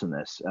thoughts on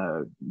this,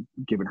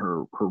 given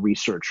her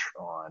research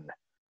on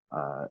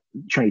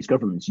Chinese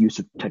government's use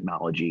of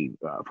technology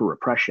for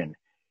repression,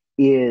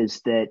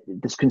 is that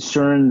this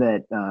concern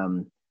that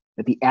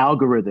that the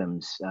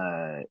algorithms,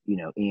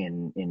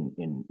 in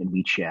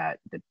WeChat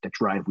that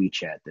drive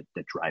WeChat,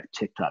 that drive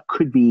TikTok,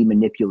 could be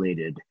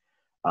manipulated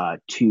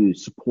to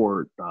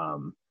support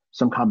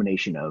some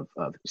combination of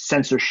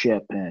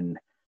censorship and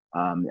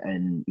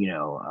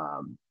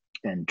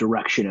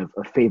direction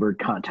of favored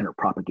content or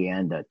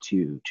propaganda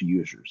to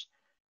users.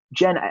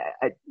 Jen,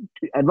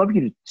 I'd love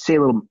you to say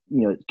a little,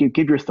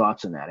 give your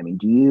thoughts on that. I mean,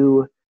 do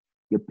you,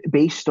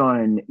 based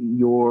on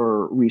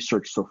your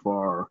research so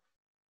far,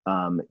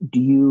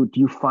 do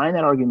you find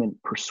that argument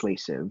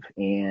persuasive,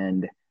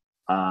 and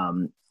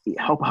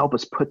help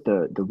us put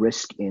the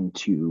risk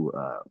into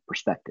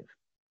perspective?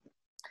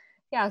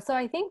 Yeah, so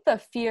I think the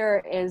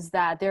fear is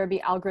that there would be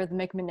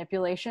algorithmic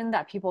manipulation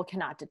that people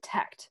cannot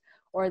detect,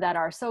 or that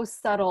are so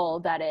subtle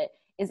that it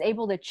is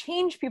able to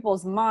change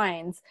people's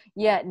minds,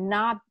 yet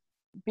not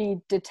be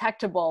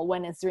detectable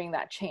when it's doing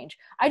that change.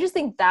 I just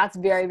think that's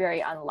very, very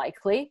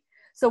unlikely.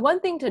 So one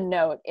thing to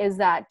note is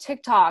that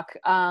TikTok,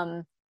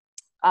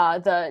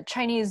 the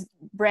Chinese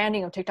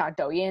branding of TikTok,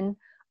 Douyin,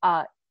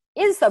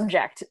 is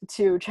subject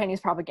to Chinese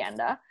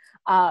propaganda.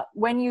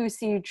 When you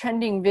see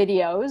trending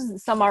videos,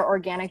 some are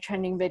organic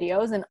trending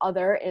videos and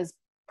other is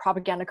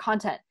propaganda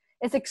content.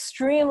 It's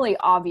extremely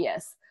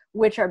obvious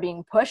which are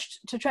being pushed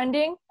to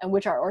trending and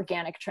which are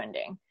organic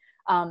trending,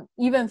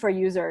 even for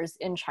users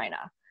in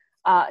China.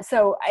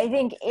 So I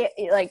think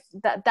like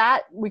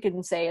that we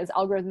can say is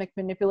algorithmic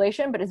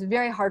manipulation, but it's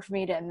very hard for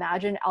me to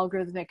imagine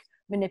algorithmic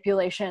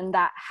manipulation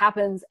that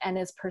happens and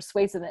is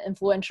persuasive and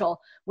influential,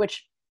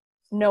 which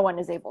no one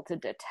is able to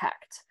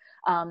detect,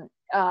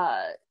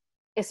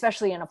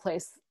 especially in a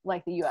place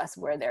like the US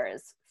where there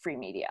is free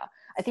media.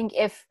 I think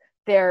if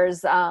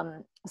there's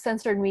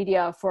censored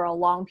media for a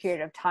long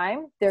period of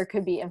time, there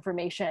could be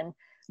information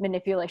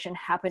manipulation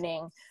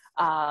happening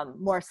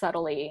more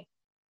subtly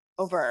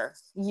over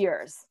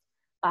years.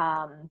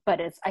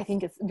 But I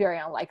think it's very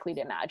unlikely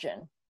to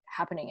imagine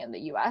happening in the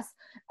US.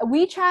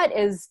 WeChat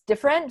is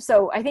different.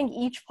 So I think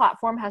each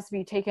platform has to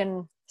be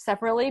taken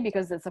separately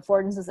because its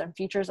affordances and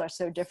features are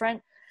so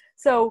different.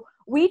 So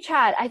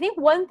WeChat, I think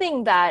one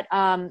thing that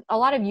a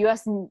lot of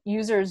US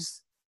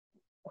users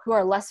who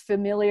are less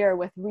familiar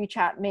with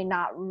WeChat may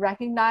not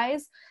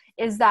recognize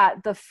is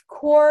that the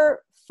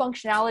core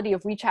functionality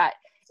of WeChat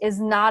is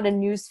not a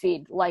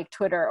newsfeed like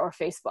Twitter or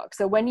Facebook.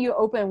 So when you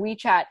open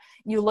WeChat,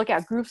 you look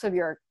at groups of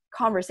your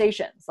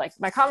conversations, like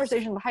my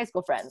conversation with high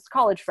school friends,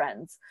 college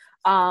friends,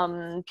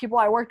 people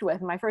I worked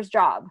with in my first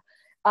job.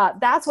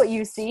 That's what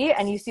you see,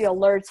 and you see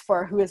alerts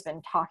for who has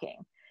been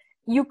talking.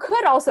 You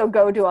could also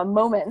go to a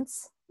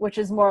moments, which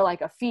is more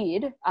like a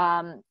feed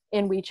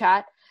in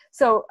WeChat.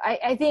 So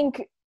I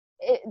think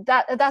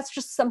that's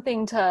just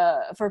something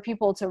for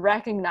people to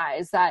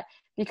recognize, that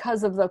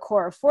because of the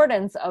core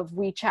affordance of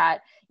WeChat,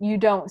 you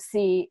don't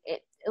see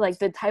it, like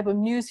the type of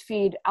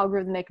newsfeed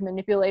algorithmic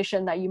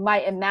manipulation that you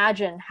might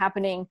imagine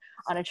happening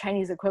on a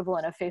Chinese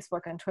equivalent of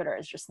Facebook and Twitter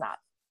is just not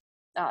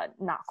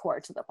core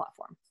to the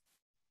platform.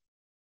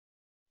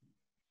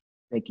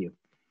 Thank you.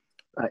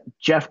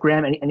 Jeff,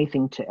 Graham,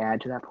 anything to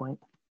add to that point?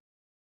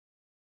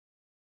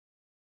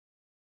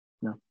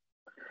 No.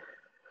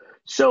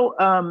 So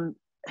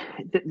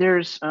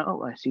there's,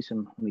 I see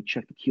some, let me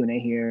check the Q&A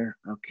here.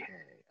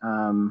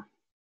 Okay.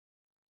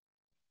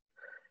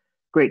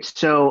 Great.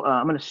 So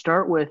I'm going to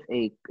start with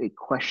a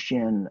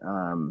question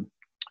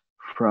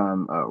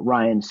from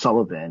Ryan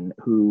Sullivan,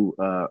 who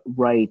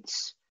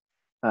writes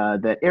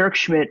that Eric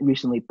Schmidt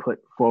recently put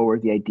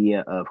forward the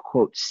idea of,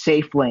 quote,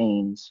 safe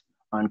lanes,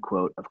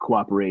 unquote, of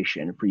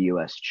cooperation for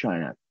U.S.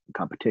 China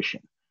competition.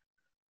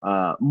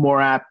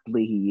 More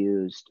aptly, he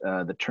used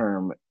the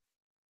term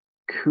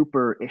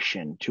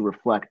Cooperation to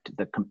reflect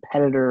the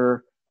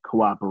competitor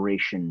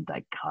cooperation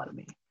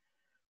dichotomy.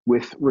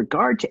 With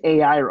regard to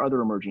AI or other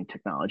emerging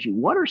technology,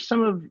 what are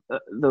some of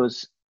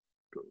those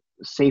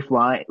safe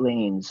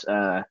lanes?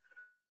 Well,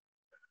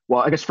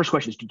 I guess first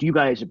question is, do you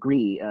guys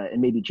agree?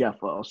 And maybe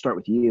Jeff, I'll start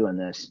with you on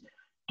this.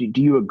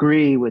 Do you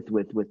agree with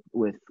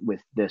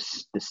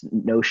this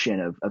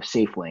notion of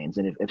safe lanes?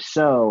 And if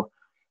so,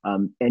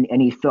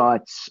 any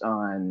thoughts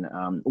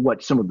on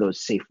what some of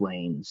those safe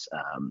lanes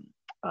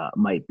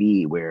might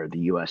be, where the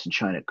U.S. and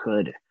China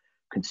could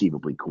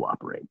conceivably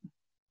cooperate?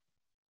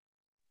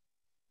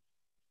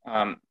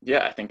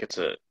 Yeah, I think it's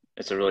a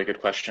really good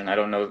question. I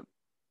don't know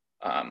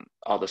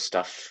all the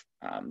stuff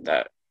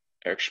that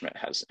Eric Schmidt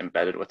has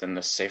embedded within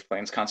the safe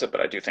lanes concept, but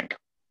I do think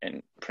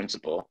in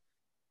principle,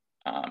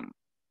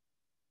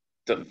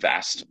 the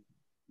vast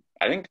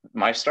I think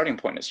my starting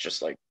point is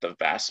just like the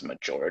vast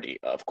majority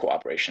of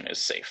cooperation is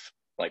safe.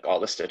 Like all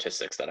the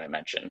statistics that I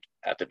mentioned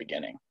at the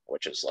beginning,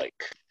 which is like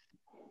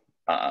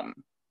um,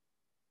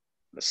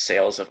 the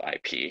sales of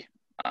IP,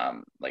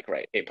 like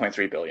right,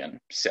 8.3 billion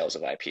sales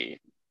of IP,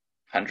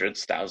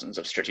 hundreds, thousands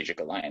of strategic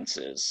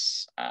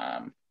alliances,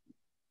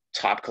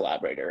 top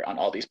collaborator on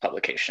all these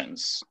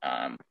publications.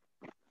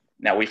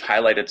 Now we've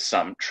highlighted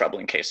some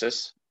troubling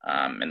cases,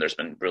 and there's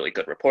been really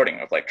good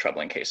reporting of like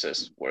troubling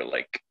cases where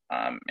like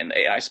in the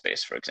AI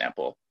space, for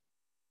example,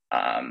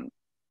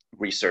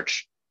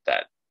 research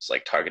that's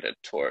like targeted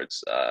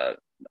towards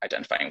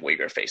identifying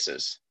Uyghur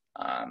faces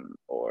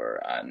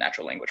or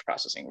natural language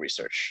processing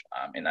research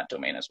in that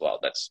domain as well.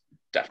 That's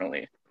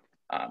definitely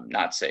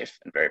not safe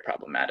and very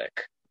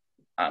problematic.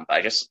 But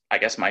I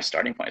guess my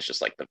starting point is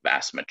just like the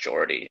vast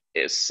majority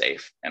is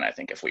safe. And I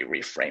think if we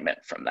reframe it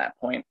from that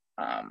point,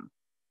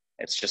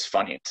 it's just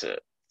funny to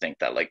think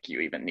that like you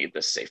even need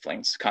this safe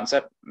lanes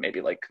concept.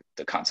 Maybe like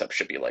the concept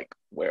should be like,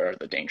 where are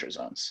the danger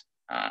zones?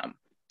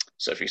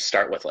 So if you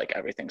start with like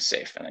everything's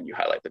safe and then you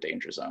highlight the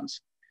danger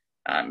zones,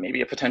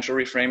 maybe a potential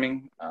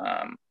reframing.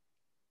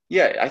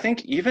 Yeah, I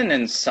think even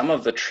in some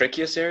of the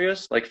trickiest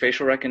areas like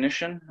facial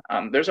recognition,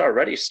 there's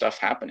already stuff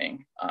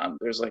happening.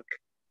 There's like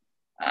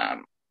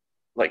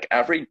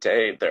every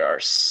day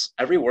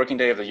every working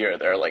day of the year,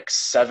 there are like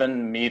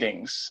 7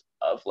 meetings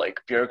of like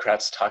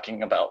bureaucrats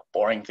talking about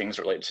boring things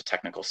related to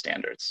technical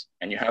standards.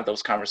 And you have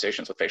those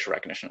conversations with facial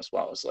recognition as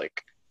well as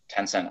like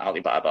Tencent,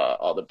 Alibaba,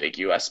 all the big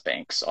US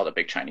banks, all the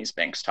big Chinese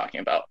banks talking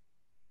about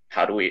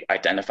how do we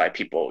identify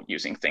people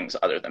using things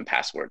other than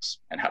passwords?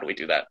 And how do we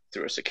do that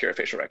through a secure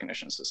facial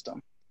recognition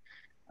system?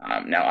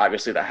 Now,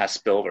 obviously that has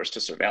spillovers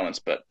to surveillance,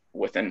 but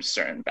within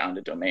certain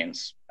bounded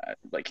domains,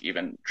 like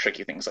even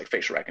tricky things like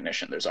facial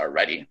recognition, there's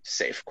already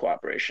safe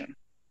cooperation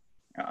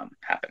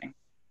happening.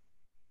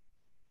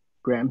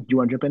 Graham, do you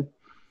want to jump in?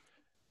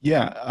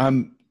 Yeah,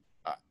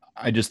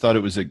 I just thought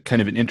it was a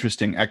kind of an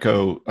interesting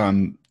echo.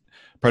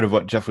 Part of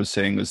what Jeff was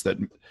saying was that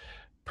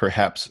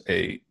perhaps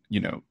a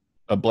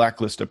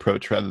blacklist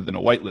approach rather than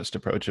a whitelist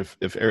approach.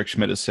 If Eric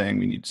Schmidt is saying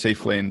we need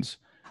safe lanes,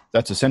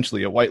 that's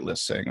essentially a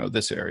whitelist saying, oh,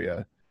 this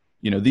area,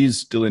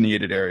 these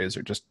delineated areas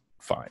are just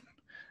fine.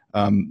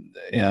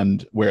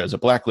 And whereas a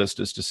blacklist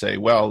is to say,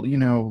 well,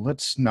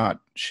 let's not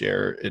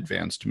share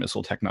advanced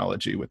missile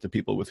technology with the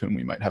people with whom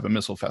we might have a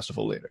missile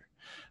festival later.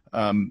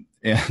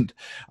 And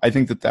I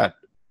think that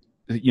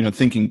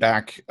thinking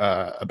back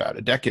about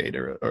a decade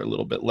or a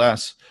little bit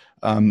less,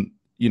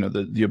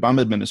 the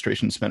Obama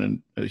administration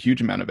spent a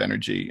huge amount of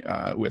energy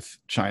with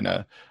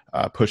China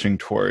pushing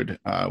toward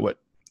what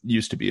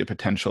used to be a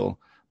potential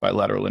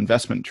bilateral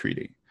investment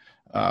treaty.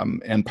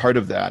 And part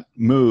of that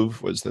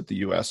move was that the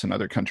U.S. and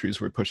other countries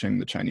were pushing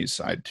the Chinese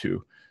side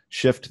to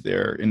shift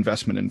their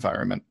investment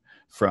environment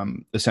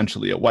from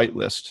essentially a white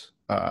list,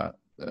 a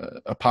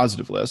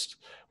positive list,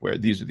 where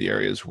these are the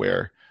areas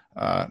where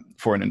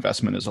foreign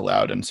investment is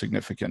allowed in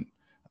significant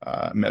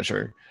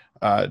measure,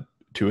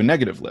 to a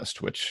negative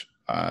list, which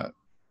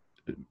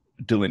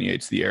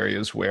delineates the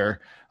areas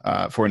where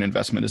foreign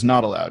investment is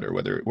not allowed or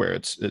where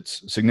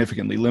it's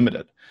significantly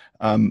limited.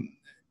 And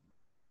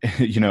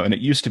it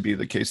used to be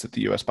the case that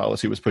the U.S.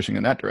 policy was pushing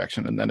in that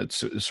direction, and then it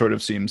sort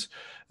of seems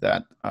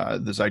that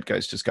the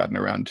zeitgeist has gotten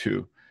around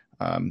to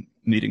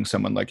needing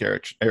someone like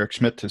Eric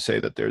Schmidt to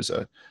say that there's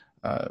a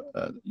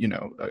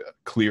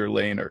clear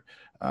lane,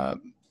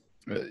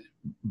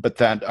 but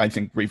that I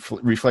think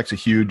reflects a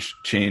huge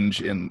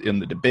change in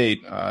the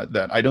debate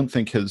that I don't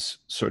think has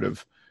sort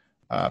of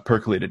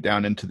percolated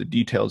down into the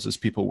details as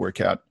people work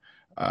out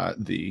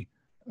the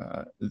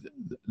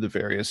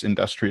various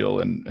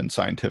industrial and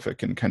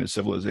scientific and kind of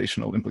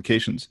civilizational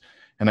implications.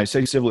 And I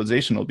say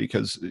civilizational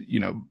because,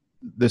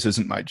 this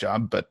isn't my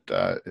job, but,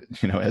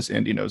 as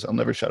Andy knows, I'll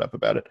never shut up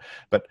about it.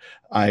 But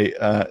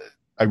I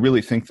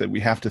really think that we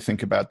have to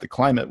think about the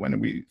climate when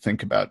we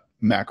think about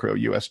macro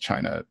U.S.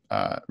 China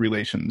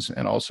relations,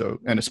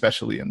 and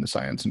especially in the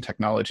science and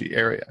technology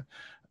area.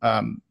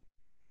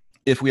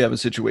 If we have a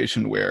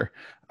situation where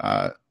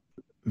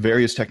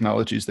various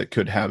technologies that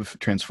could have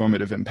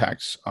transformative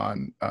impacts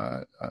on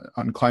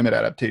climate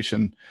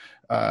adaptation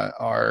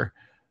are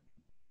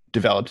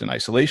developed in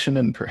isolation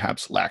and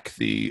perhaps lack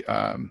the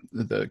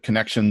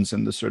connections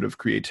and the sort of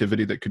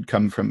creativity that could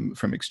come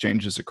from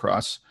exchanges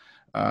across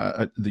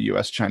the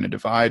U.S.-China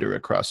divide, or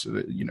across,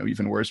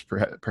 even worse,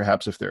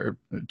 perhaps if there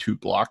are 2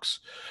 blocks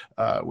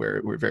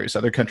where various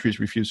other countries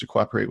refuse to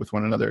cooperate with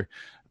one another.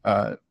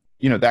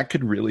 That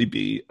could really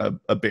be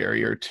a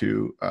barrier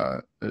to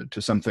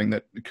something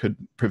that could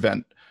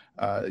prevent,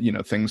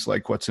 things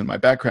like what's in my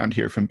background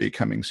here from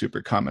becoming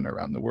super common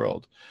around the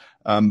world.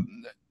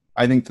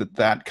 I think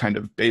that kind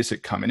of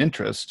basic common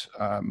interest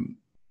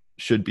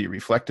should be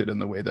reflected in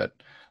the way that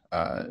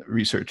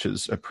research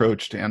is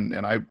approached.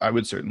 And I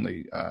would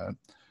certainly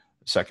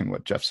second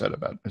what Jeff said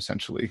about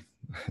essentially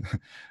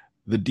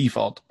the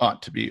default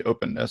ought to be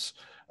openness.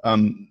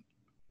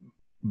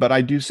 But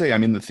I do say,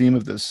 the theme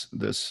of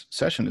this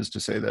session is to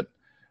say that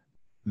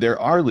there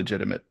are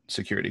legitimate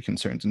security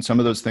concerns. And some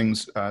of those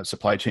things,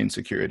 supply chain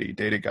security,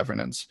 data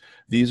governance,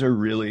 these are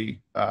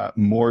really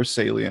more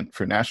salient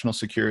for national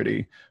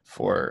security,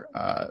 for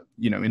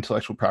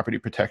intellectual property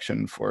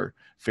protection, for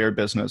fair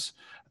business,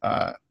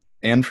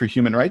 and for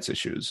human rights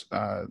issues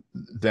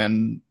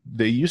than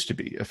they used to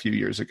be a few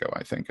years ago,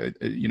 I think.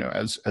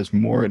 As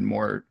more and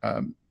more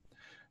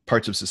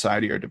parts of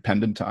society are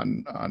dependent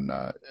on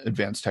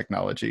advanced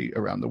technology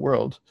around the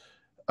world,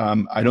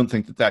 I don't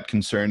think that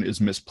concern is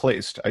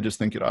misplaced. I just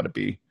think it ought to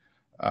be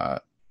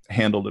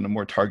handled in a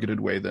more targeted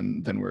way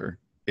than we're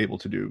able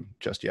to do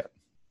just yet.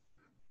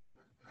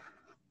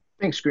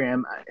 Thanks,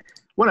 Graham. I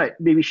want to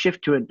maybe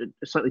shift to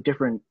a slightly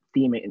different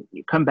theme and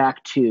come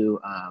back to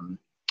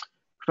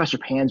Professor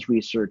Pan's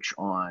research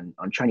on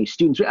Chinese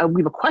students. We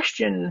have a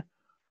question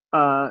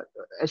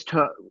as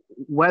to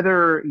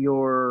whether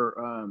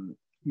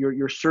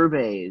your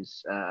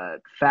surveys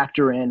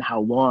factor in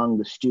how long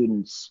the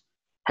students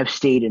have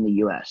stayed in the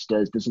U.S.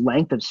 Does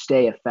length of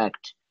stay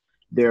affect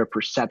their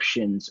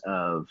perceptions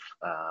of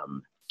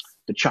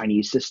the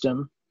Chinese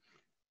system?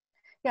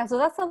 Yeah, so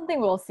that's something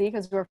we'll see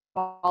because we're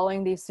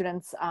following these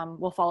students.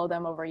 We'll follow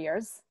them over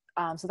years.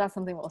 So that's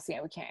something we'll see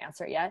and we can't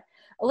answer yet.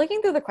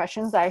 Looking through the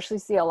questions, I actually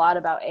see a lot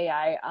about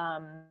AI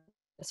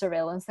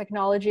surveillance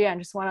technology. I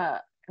just want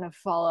to kind of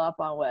follow up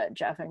on what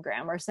Jeff and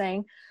Graham are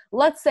saying.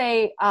 Let's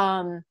say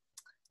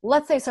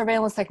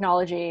surveillance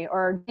technology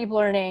or deep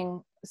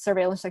learning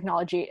surveillance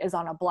technology is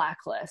on a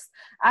blacklist.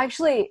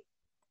 Actually,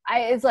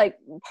 it's like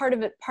part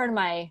of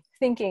my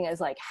thinking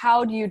is like,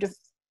 how do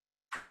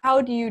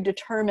you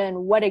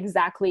determine what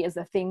exactly is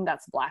the thing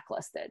that's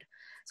blacklisted?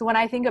 So when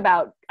I think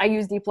about, I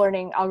use deep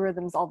learning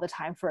algorithms all the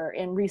time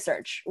in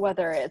research,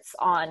 whether it's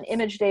on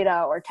image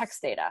data or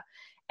text data.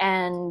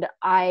 And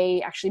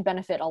I actually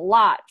benefit a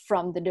lot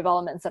from the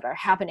developments that are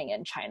happening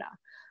in China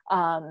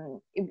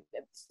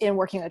in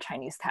working with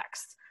Chinese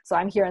text. So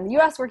I'm here in the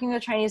US working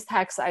with Chinese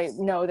text. I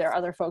know there are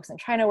other folks in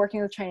China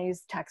working with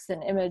Chinese text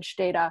and image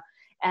data.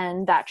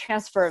 And that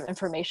transfer of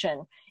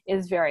information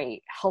is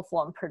very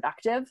helpful and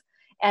productive.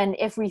 And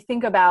if we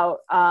think about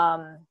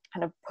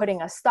kind of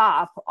putting a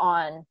stop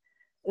on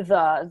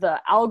the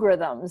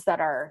algorithms that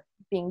are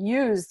being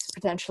used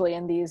potentially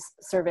in these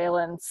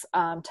surveillance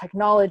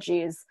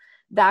technologies,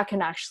 that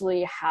can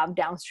actually have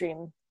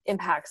downstream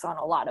impacts on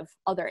a lot of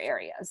other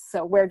areas.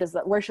 So where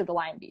should the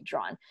line be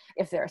drawn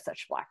if there are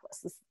such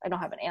blacklists? I don't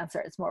have an answer.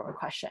 It's more of a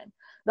question.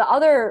 The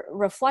other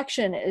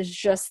reflection is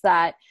just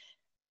that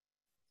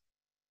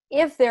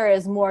if there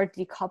is more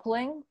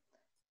decoupling,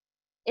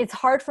 it's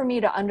hard for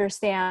me to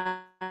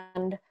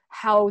understand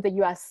how the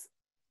US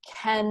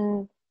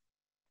can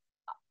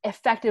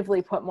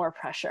effectively put more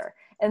pressure,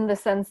 in the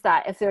sense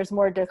that if there's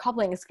more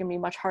decoupling, it's going to be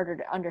much harder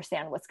to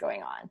understand what's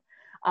going on.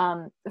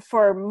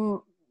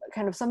 For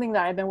kind of something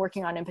that I've been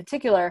working on in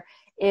particular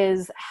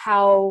is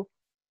how,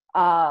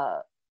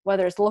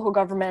 whether it's local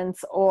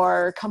governments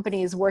or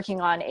companies working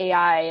on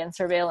AI and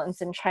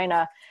surveillance in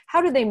China,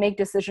 how do they make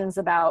decisions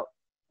about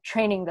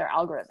training their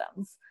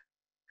algorithms?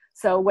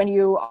 So when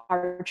you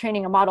are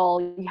training a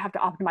model, you have to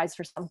optimize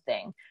for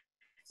something.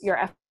 Your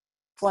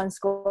F1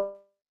 score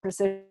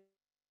precisions.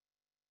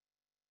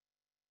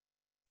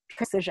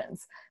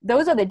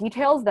 Those are the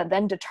details that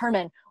then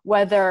determine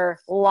whether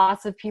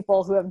lots of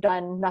people who have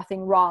done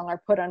nothing wrong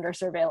are put under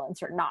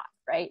surveillance or not,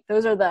 right?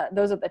 Those are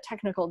the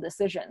technical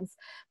decisions.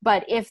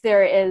 But if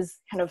there is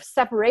kind of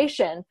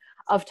separation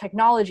of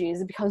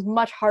technologies, it becomes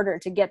much harder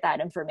to get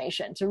that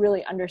information, to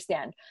really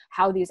understand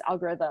how these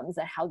algorithms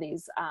and how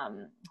these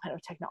kind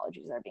of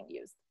technologies are being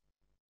used.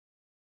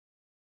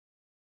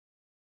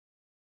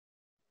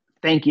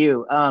 Thank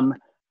you.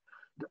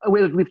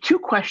 We have two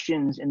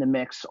questions in the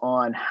mix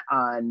on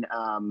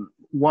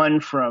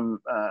one from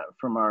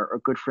our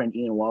good friend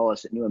Ian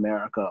Wallace at New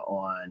America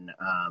on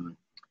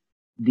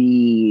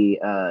the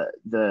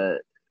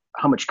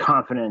how much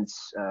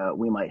confidence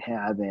we might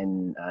have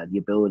in the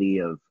ability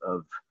of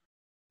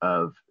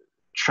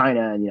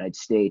China and the United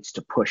States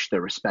to push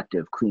their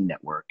respective clean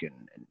network and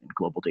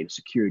global data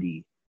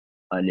security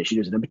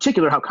initiatives, and in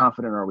particular, how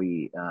confident are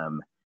we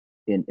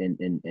in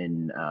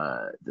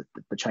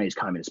the Chinese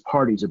Communist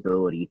Party's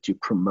ability to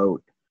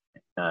promote,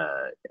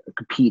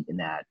 compete in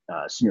that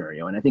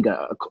scenario? And I think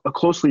a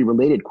closely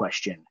related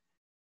question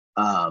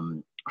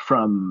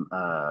from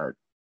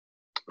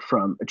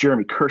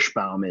Jeremy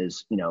Kirschbaum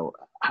is,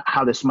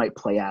 how this might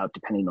play out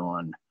depending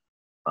on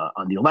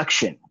the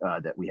election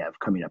that we have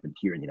coming up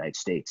here in the United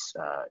States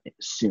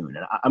soon.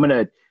 And I'm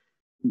going to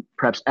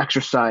perhaps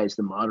exercise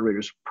the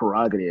moderator's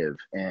prerogative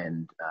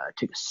and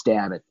take a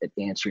stab at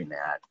answering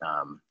that.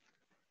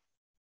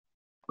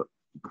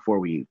 Before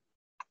we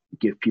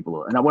give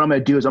people, and what I'm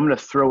going to do is I'm going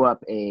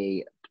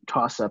to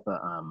toss up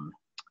a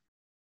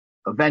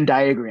Venn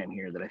diagram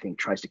here that I think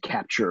tries to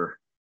capture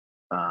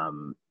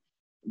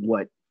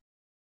what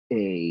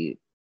a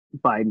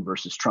Biden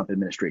versus Trump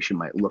administration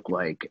might look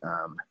like.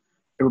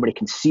 Everybody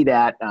can see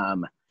that.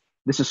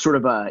 This is sort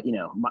of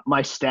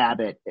my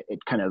stab at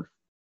kind of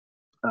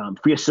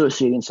free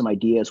associating some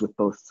ideas with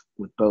both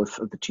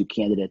of the two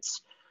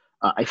candidates.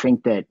 I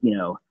think that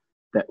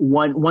that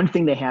one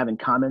thing they have in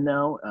common,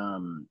 though,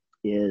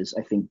 is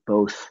I think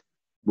both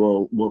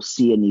will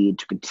see a need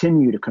to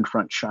continue to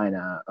confront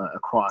China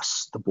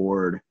across the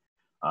board,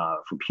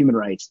 from human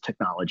rights,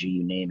 technology,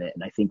 you name it.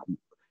 And I think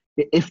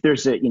if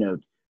there's a,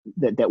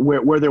 that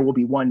where there will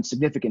be one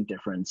significant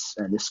difference,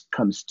 and this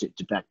comes to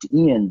back to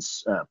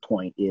Ian's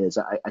point, is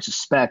I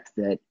suspect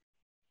that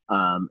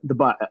a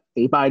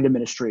Biden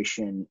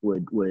administration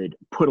would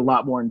put a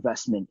lot more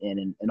investment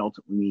in and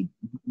ultimately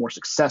more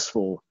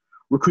successful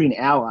recruiting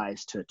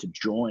allies to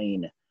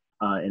join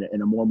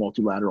in a more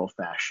multilateral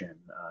fashion,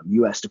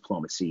 U.S.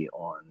 diplomacy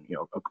on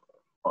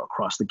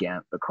across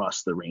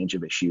the range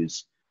of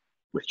issues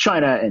with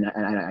China, and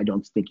I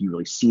don't think you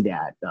really see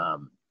that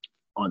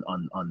on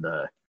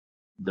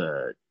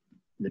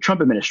the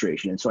Trump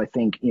administration. And so I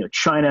think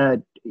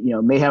China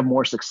may have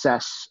more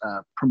success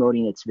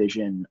promoting its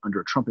vision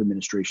under a Trump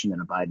administration than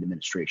a Biden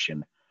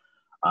administration,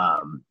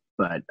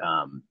 but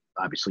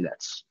obviously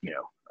that's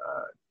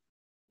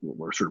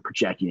we're sort of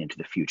projecting into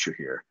the future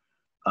here.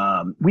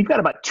 We've got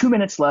about 2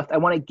 minutes left. I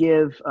want to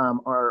give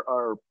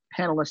our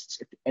panelists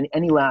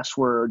any last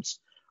words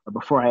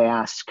before I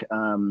ask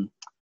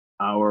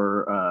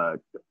our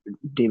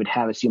David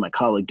Havasey, my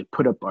colleague, to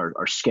put up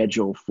our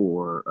schedule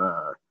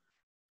for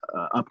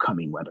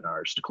upcoming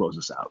webinars to close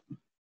us out.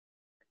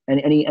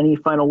 Any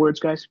final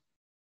words, guys?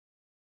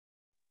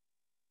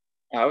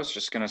 I was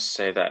just going to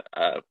say that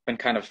I've been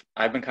kind of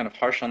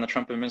harsh on the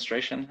Trump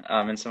administration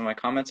in some of my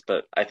comments,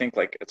 but I think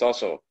it's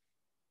also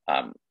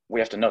we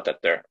have to note that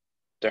there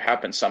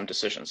have been some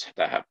decisions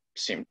that have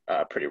seemed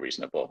pretty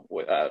reasonable,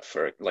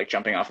 for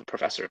jumping off of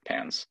Professor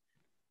Pan's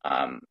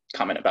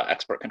comment about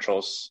export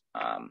controls.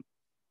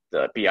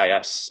 The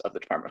BIS of the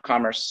Department of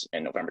Commerce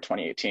in November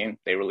 2018,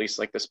 they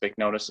released this big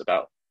notice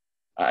about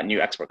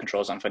new export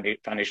controls on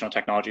foundational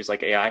technologies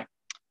like AI.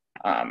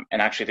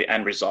 And actually the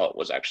end result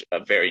was actually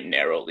a very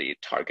narrowly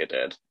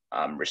targeted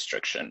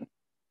restriction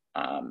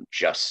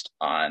just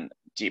on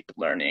deep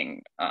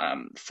learning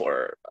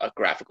for a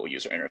graphical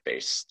user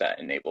interface that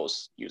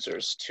enables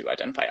users to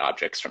identify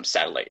objects from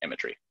satellite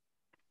imagery.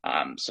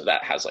 So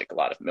that has a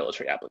lot of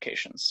military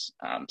applications.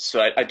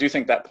 So I do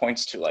think that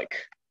points to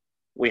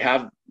we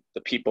have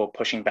the people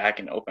pushing back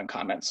in open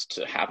comments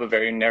to have a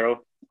very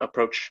narrow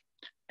approach.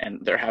 And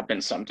there have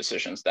been some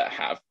decisions that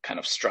have kind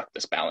of struck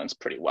this balance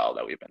pretty well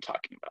that we've been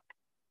talking about.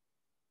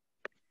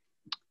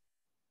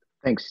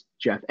 Thanks,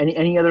 Jeff.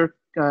 Any other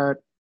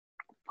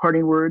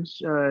parting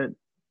words,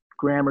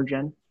 Graham or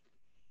Jen?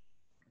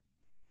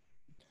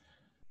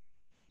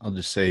 I'll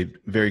just say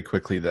very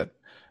quickly that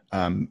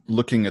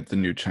looking at the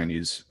new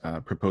Chinese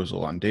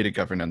proposal on data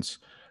governance,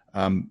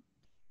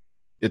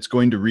 it's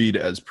going to read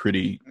as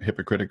pretty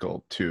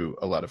hypocritical to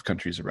a lot of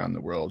countries around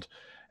the world,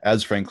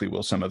 as frankly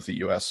will some of the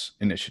U.S.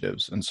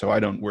 initiatives. And so I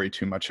don't worry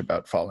too much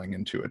about falling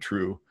into a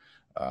true,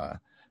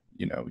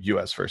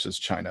 U.S. versus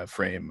China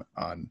frame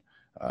on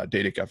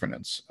data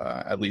governance,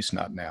 at least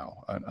not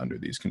now under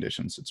these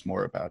conditions. It's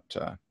more about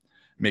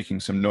making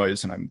some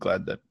noise. And I'm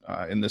glad that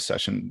in this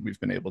session, we've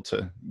been able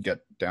to get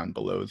down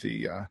below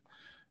the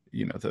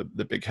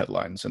big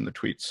headlines and the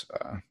tweets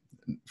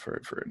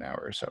for an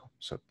hour or so.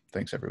 So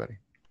thanks, everybody.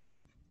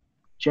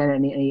 Jen,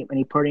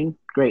 any parting?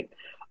 Great.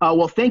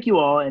 Well, thank you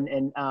all.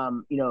 And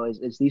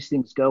as these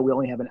things go, we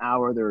only have an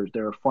hour.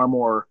 There are far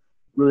more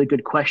really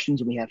good questions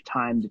than we have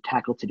time to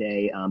tackle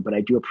today. But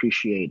I do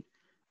appreciate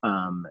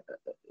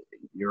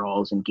your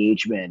all's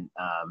engagement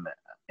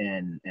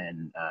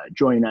and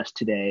joining us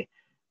today.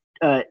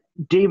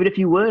 David, if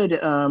you would,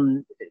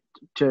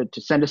 to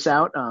send us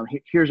out,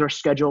 here's our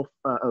schedule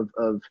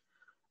of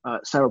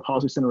Cyber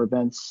Policy Center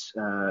events,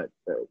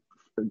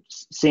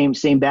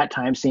 same bat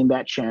time, same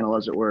bat channel,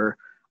 as it were,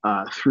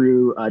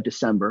 through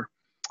December.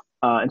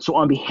 And so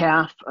on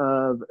behalf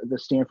of the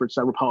Stanford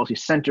Cyber Policy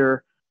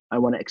Center, I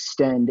want to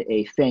extend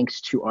a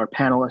thanks to our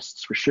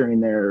panelists for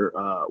sharing their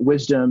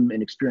wisdom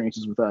and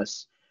experiences with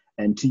us,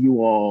 and to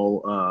you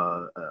all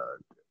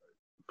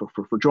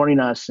for joining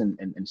us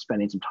and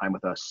spending some time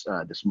with us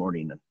this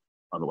morning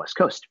on the West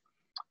Coast.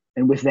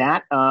 And with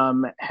that,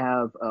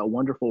 have a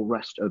wonderful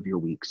rest of your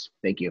weeks.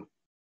 Thank you.